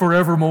pleasure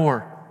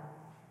forevermore.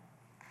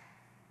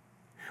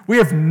 We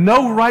have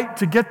no right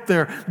to get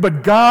there,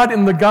 but God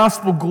in the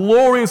gospel,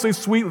 gloriously,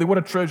 sweetly, what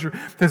a treasure,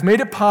 has made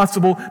it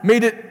possible,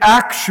 made it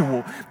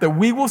actual, that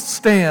we will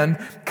stand,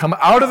 come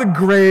out of the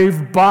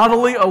grave,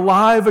 bodily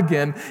alive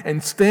again,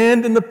 and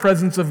stand in the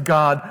presence of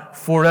God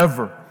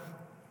forever.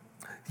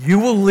 You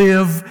will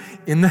live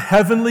in the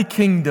heavenly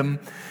kingdom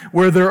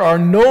where there are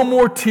no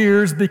more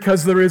tears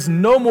because there is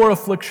no more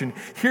affliction.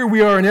 Here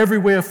we are in every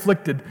way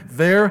afflicted.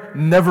 There,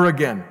 never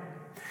again.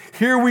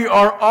 Here we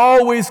are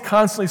always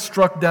constantly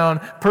struck down,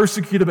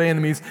 persecuted by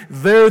enemies.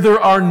 There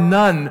are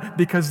none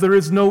because there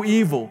is no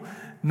evil.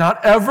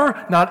 Not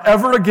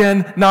ever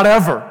again, not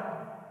ever.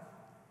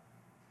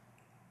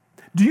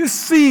 Do you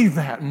see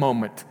that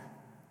moment?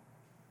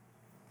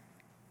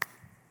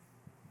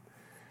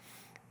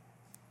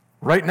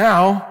 Right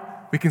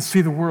now, we can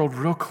see the world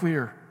real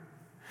clear.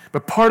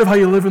 But part of how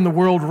you live in the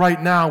world right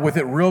now with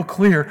it real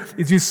clear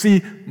is you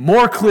see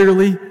more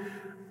clearly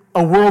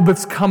a world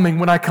that's coming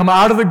when I come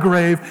out of the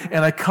grave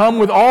and I come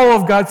with all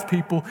of God's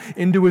people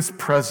into His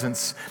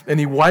presence. And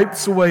He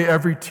wipes away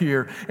every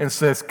tear and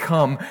says,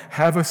 come,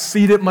 have a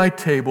seat at my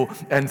table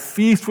and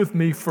feast with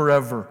me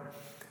forever.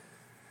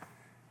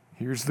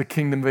 Here's the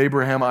kingdom of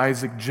Abraham,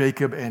 Isaac,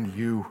 Jacob, and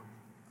you.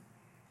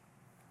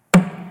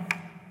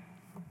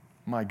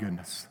 My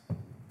goodness.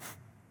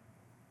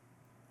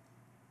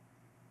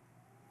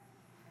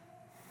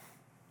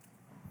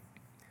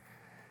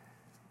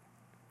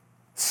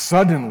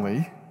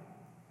 Suddenly,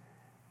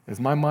 as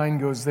my mind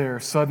goes there,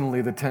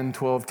 suddenly the 10,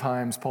 12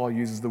 times Paul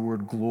uses the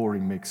word glory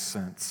makes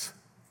sense.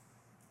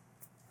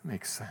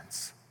 Makes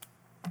sense.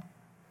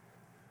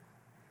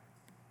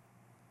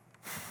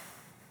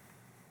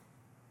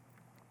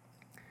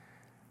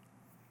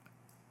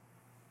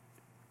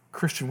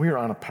 Christian, we are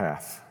on a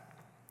path.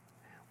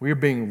 We are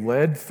being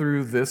led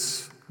through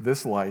this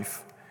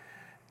life,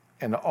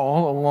 and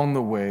all along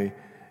the way,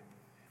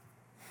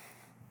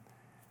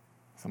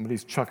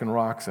 somebody's chucking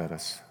rocks at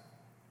us.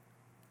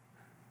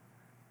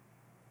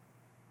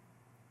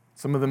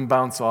 Some of them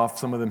bounce off,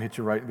 some of them hit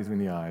you right between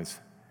the eyes.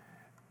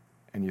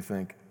 And you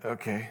think,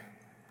 okay,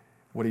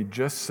 what he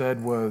just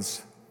said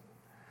was,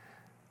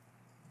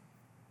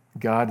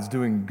 God is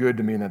doing good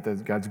to me and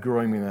that God's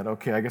growing me in that.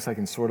 Okay, I guess I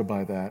can sort of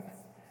buy that.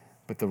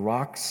 But the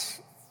rocks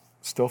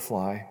still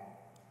fly.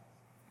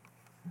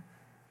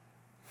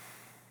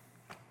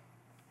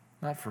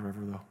 Not forever,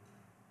 though.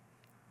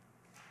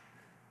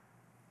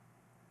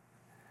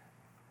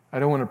 I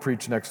don't want to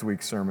preach next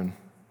week's sermon,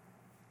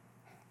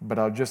 but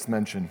I'll just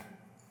mention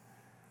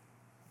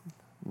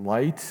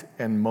light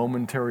and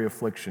momentary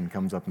affliction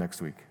comes up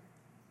next week.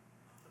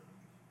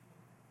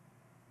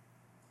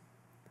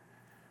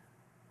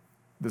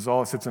 This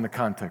all sits in a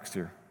context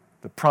here.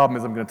 The problem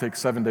is I'm going to take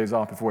 7 days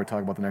off before I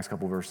talk about the next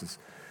couple of verses.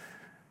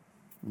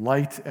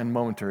 Light and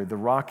momentary. The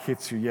rock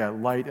hits you, yeah,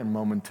 light and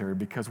momentary,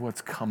 because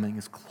what's coming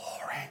is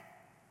glory.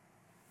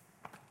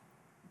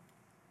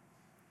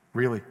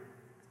 Really,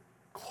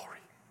 glory.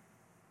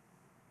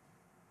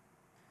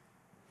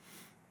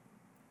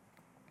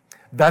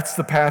 That's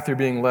the path you're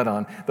being led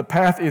on. The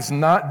path is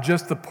not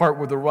just the part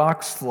where the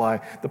rocks fly.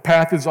 The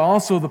path is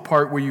also the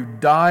part where you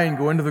die and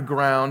go into the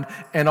ground,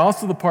 and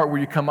also the part where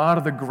you come out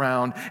of the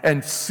ground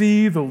and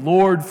see the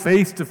Lord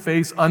face to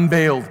face,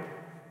 unveiled,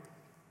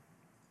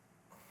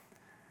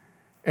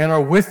 and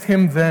are with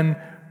Him then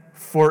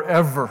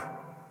forever.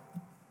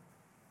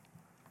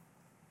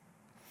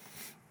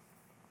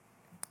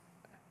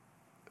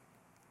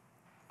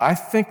 I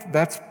think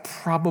that's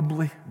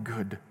probably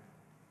good.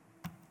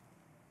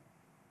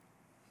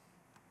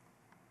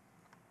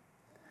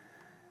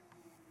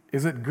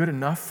 Is it good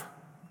enough?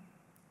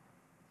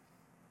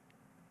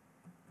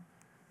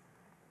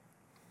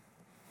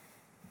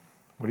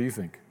 What do you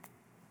think?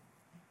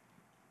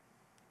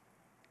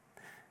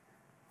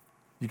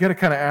 You got to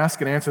kind of ask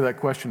and answer that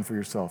question for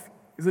yourself.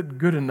 Is it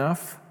good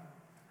enough?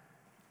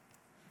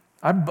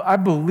 I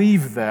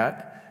believe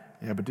that.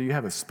 Yeah, but do you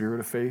have a spirit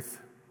of faith?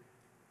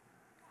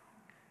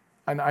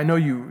 I know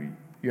you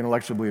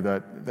intellectually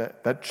believe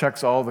that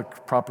checks all the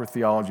proper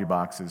theology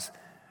boxes.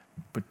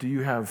 But do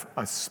you have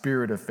a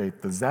spirit of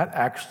faith? Does that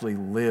actually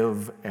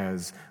live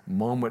as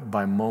moment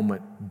by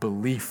moment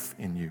belief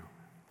in you?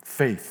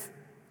 Faith.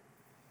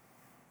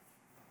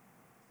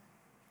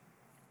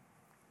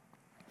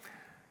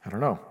 I don't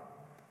know.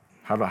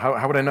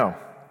 How would I know?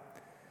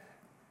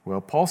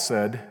 Well, Paul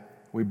said,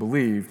 we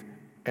believed,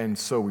 and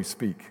so we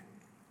speak.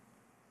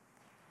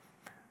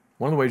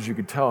 One of the ways you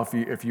could tell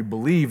if you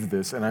believed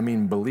this, and I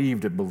mean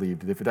believed it,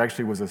 if it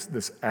actually was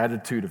this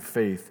attitude of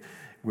faith,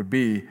 would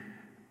be,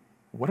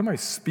 what am I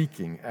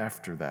speaking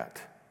after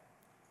that?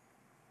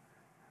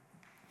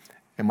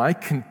 Am I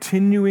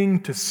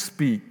continuing to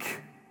speak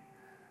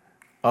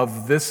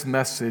of this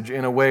message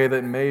in a way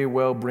that may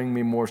well bring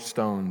me more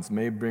stones,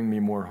 may bring me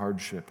more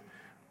hardship?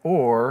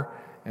 Or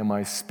am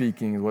I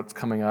speaking what's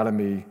coming out of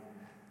me,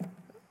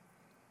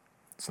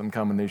 some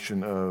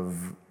combination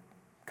of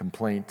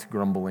complaint,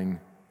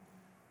 grumbling,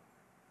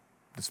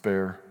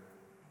 despair?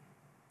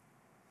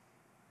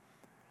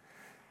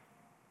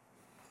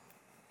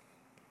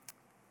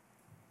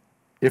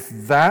 If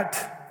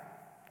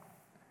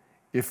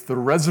the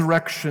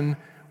resurrection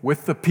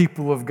with the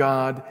people of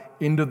God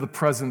into the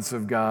presence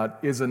of God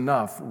is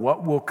enough,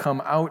 what will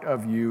come out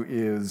of you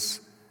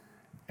is,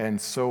 and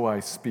so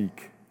I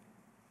speak.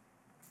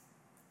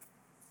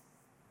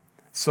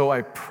 So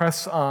I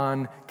press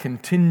on,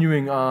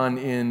 continuing on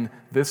in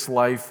this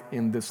life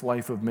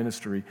of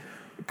ministry,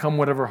 come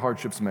whatever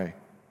hardships may.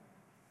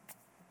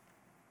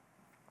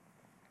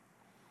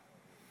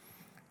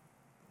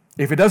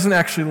 If it doesn't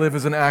actually live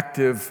as an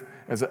active,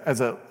 as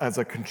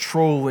a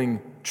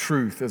controlling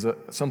truth, as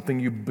something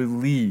you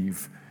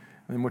believe,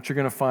 then what you're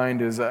going to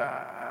find is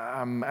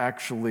I'm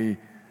actually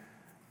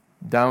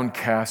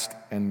downcast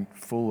and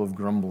full of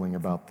grumbling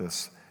about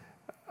this.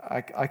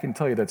 I can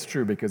tell you that's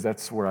true because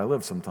that's where I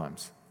live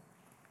sometimes.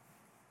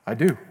 I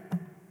do.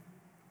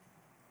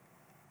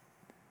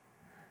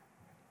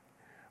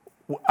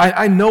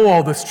 I know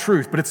all this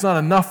truth, but it's not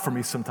enough for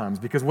me sometimes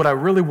because what I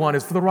really want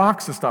is for the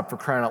rocks to stop, for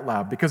crying out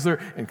loud, because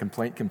they're in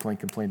complaint,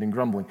 and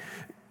grumbling.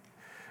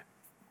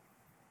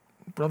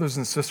 Brothers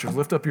and sisters,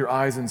 lift up your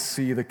eyes and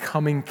see the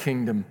coming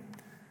kingdom.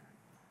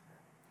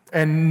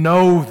 And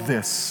know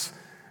this,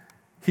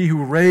 he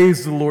who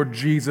raised the Lord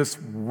Jesus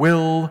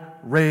will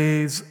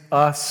raise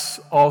us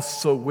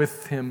also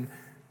with him,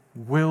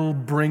 will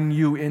bring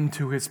you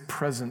into his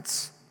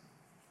presence.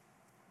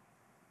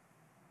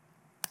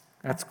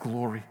 That's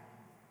glory.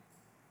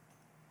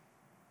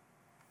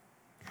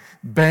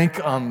 Bank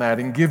on that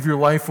and give your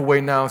life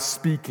away now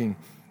speaking.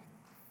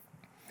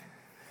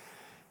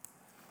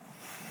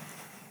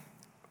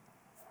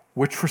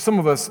 Which for some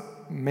of us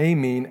may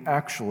mean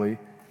actually,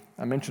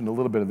 I mentioned a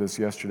little bit of this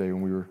yesterday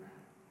when we were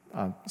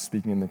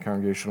speaking in the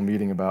congregational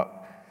meeting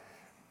about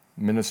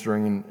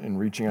ministering and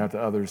reaching out to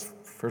others.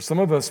 For some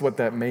of us, what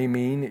that may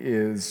mean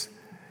is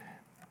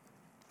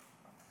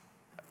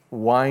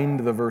wind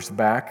the verse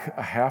back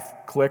a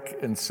half click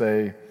and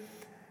say,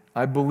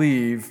 I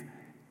believe,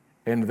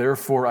 and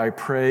therefore I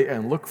pray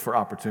and look for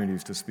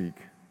opportunities to speak.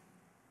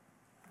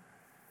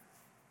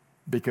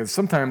 Because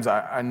sometimes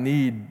I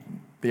need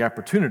the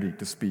opportunity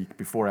to speak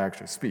before I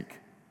actually speak.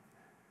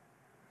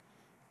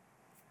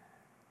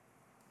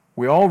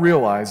 We all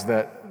realize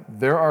that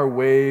there are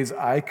ways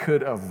I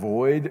could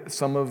avoid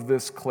some of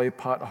this clay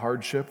pot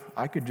hardship.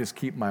 I could just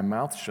keep my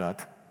mouth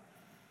shut,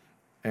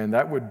 and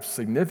that would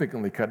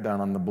significantly cut down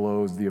on the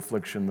blows, the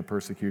affliction, the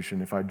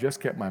persecution. If I just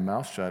kept my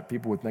mouth shut,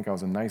 people would think I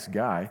was a nice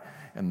guy,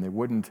 and they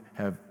wouldn't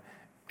have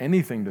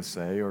anything to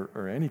say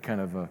or any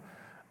kind of a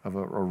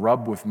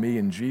rub with me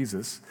and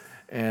Jesus,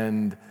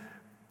 and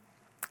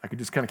I could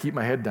just kind of keep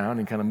my head down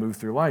and kind of move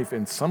through life,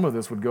 and some of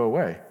this would go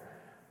away.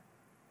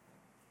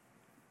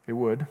 It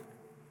would. Of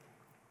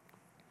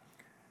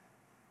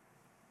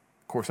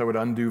course, I would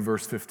undo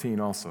verse 15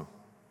 also.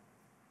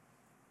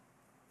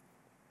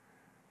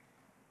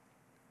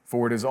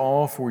 For it is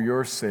all for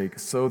your sake,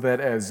 so that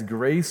as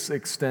grace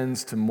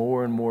extends to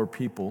more and more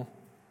people,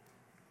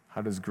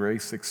 how does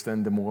grace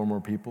extend to more and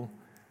more people?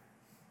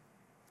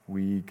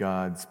 We,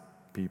 God's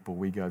people,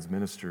 we, God's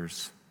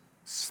ministers,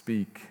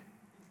 speak.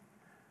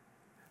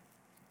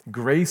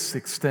 Grace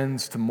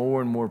extends to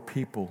more and more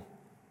people.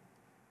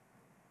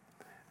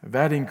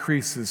 That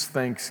increases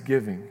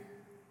thanksgiving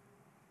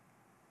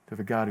to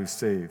the God who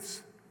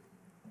saves.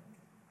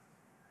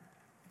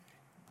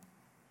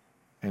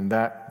 And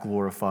that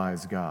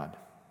glorifies God.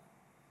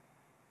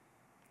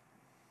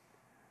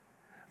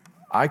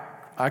 I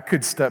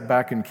could step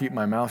back and keep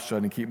my mouth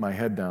shut and keep my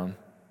head down,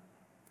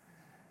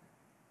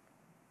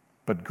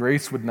 but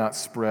grace would not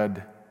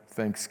spread,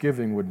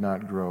 thanksgiving would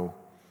not grow,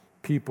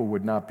 people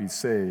would not be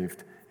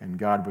saved, and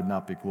God would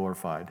not be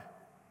glorified.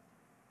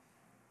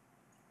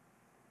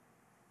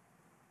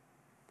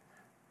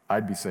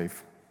 I'd be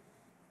safe.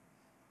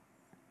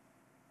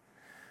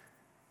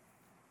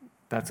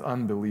 That's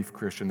unbelief,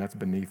 Christian. That's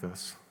beneath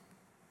us.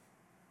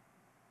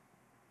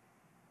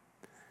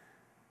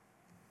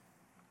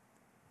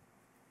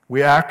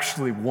 We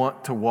actually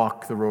want to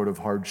walk the road of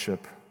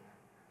hardship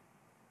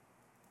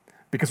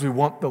because we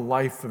want the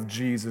life of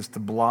Jesus to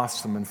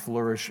blossom and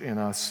flourish in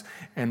us,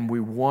 and we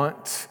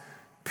want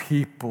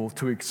people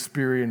to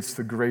experience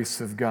the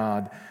grace of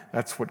God.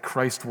 That's what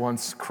Christ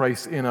wants.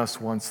 Christ in us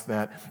wants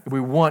that.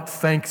 We want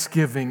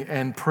thanksgiving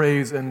and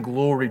praise and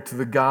glory to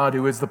the God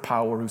who is the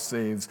power who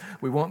saves.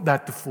 We want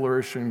that to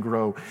flourish and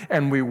grow.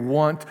 And we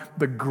want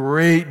the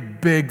great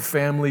big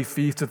family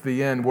feast at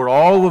the end where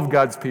all of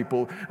God's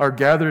people are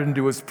gathered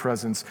into his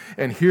presence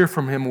and hear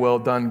from him, well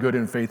done, good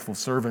and faithful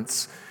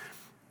servants.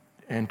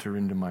 Enter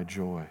into my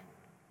joy.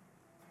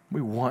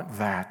 We want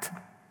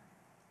that.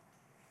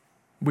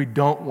 We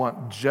don't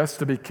want just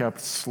to be kept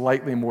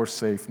slightly more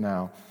safe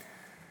now.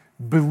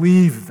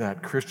 Believe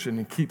that, Christian,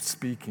 and keep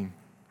speaking.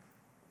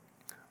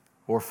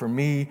 Or for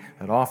me,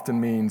 that often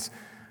means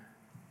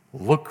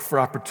look for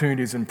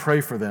opportunities and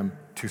pray for them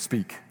to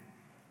speak.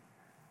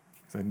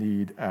 I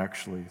need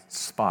actually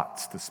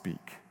spots to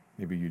speak.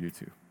 Maybe you do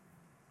too.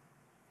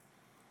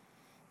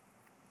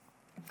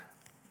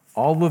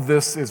 All of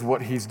this is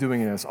what he's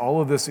doing in us.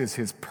 All of this is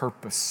his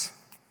purpose.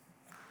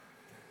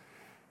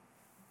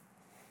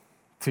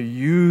 To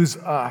use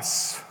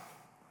us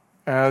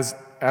as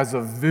a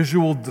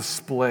visual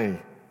display.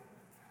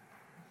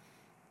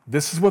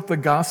 This is what the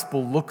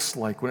gospel looks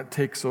like when it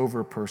takes over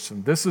a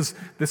person. This is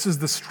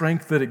the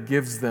strength that it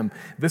gives them.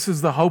 This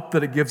is the hope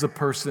that it gives a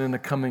person in the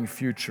coming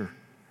future.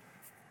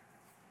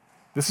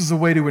 This is a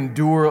way to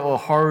endure a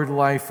hard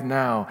life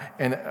now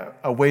and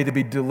a way to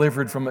be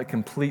delivered from it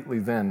completely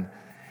then.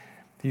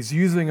 He's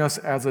using us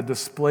as a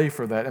display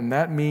for that, and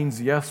that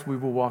means, yes, we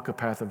will walk a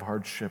path of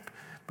hardship.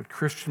 But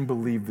Christian,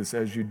 believe this.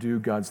 As you do,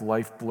 God's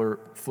life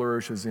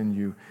flourishes in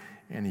you,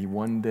 and He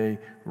one day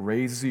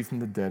raises you from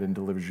the dead and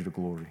delivers you to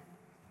glory.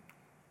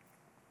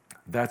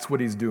 That's what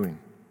He's doing.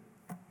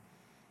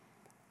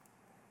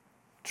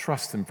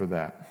 Trust Him for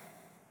that.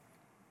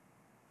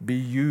 Be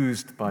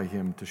used by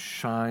Him to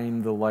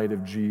shine the light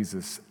of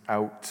Jesus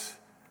out,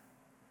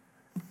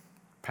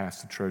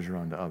 pass the treasure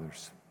on to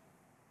others.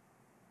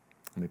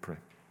 Let me pray.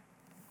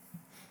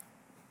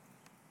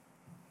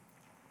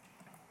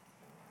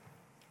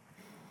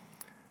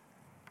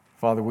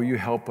 Father, will you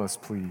help us,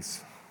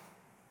 please?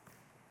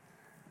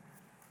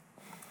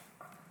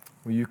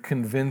 Will you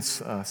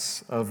convince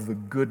us of the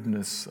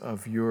goodness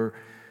of your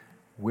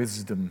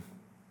wisdom,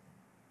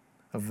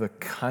 of the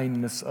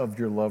kindness of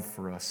your love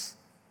for us?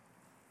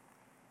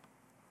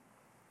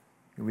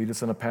 You lead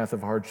us on a path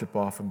of hardship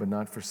often, but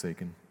not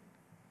forsaken.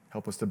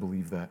 Help us to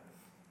believe that.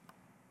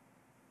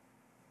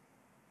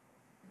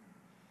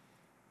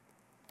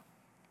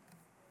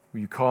 Will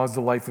you cause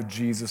the life of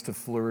Jesus to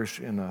flourish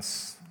in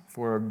us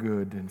for our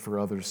good and for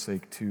others'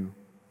 sake too?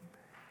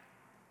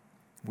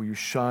 Will you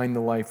shine the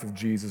life of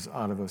Jesus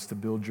out of us to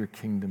build your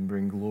kingdom,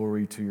 bring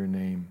glory to your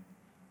name?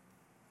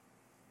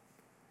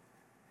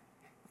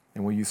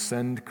 And will you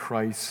send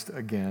Christ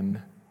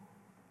again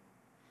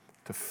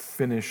to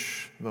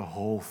finish the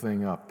whole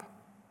thing up,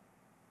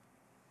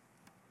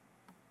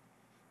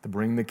 to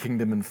bring the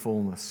kingdom in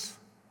fullness,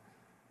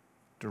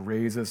 to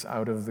raise us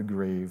out of the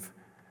grave?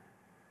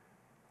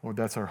 Lord,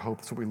 that's our hope.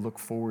 That's what we look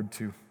forward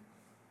to.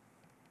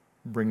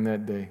 Bring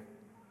that day.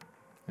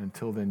 And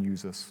until then,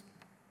 use us.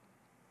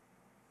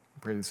 I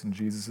pray this in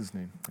Jesus'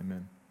 name.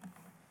 Amen.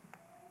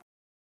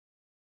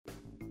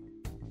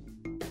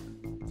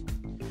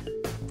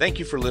 Thank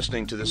you for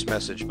listening to this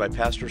message by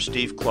Pastor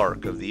Steve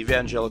Clark of the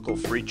Evangelical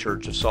Free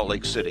Church of Salt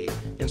Lake City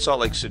in Salt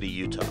Lake City,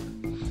 Utah.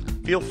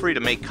 Feel free to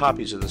make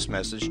copies of this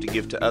message to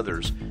give to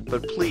others,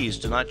 but please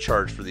do not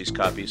charge for these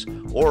copies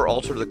or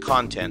alter the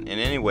content in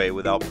any way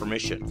without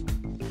permission.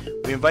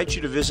 We invite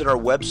you to visit our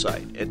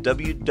website at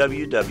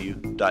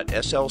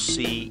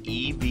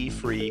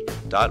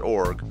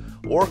www.slcevfree.org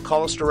or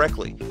call us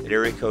directly at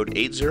area code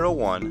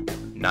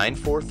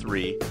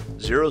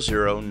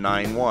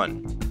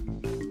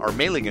 801-943-0091. Our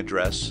mailing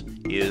address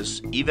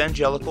is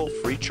Evangelical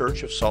Free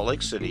Church of Salt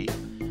Lake City,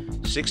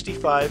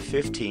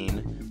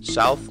 6515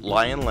 South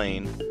Lion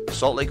Lane,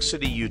 Salt Lake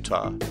City,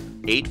 Utah,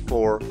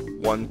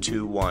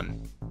 84121.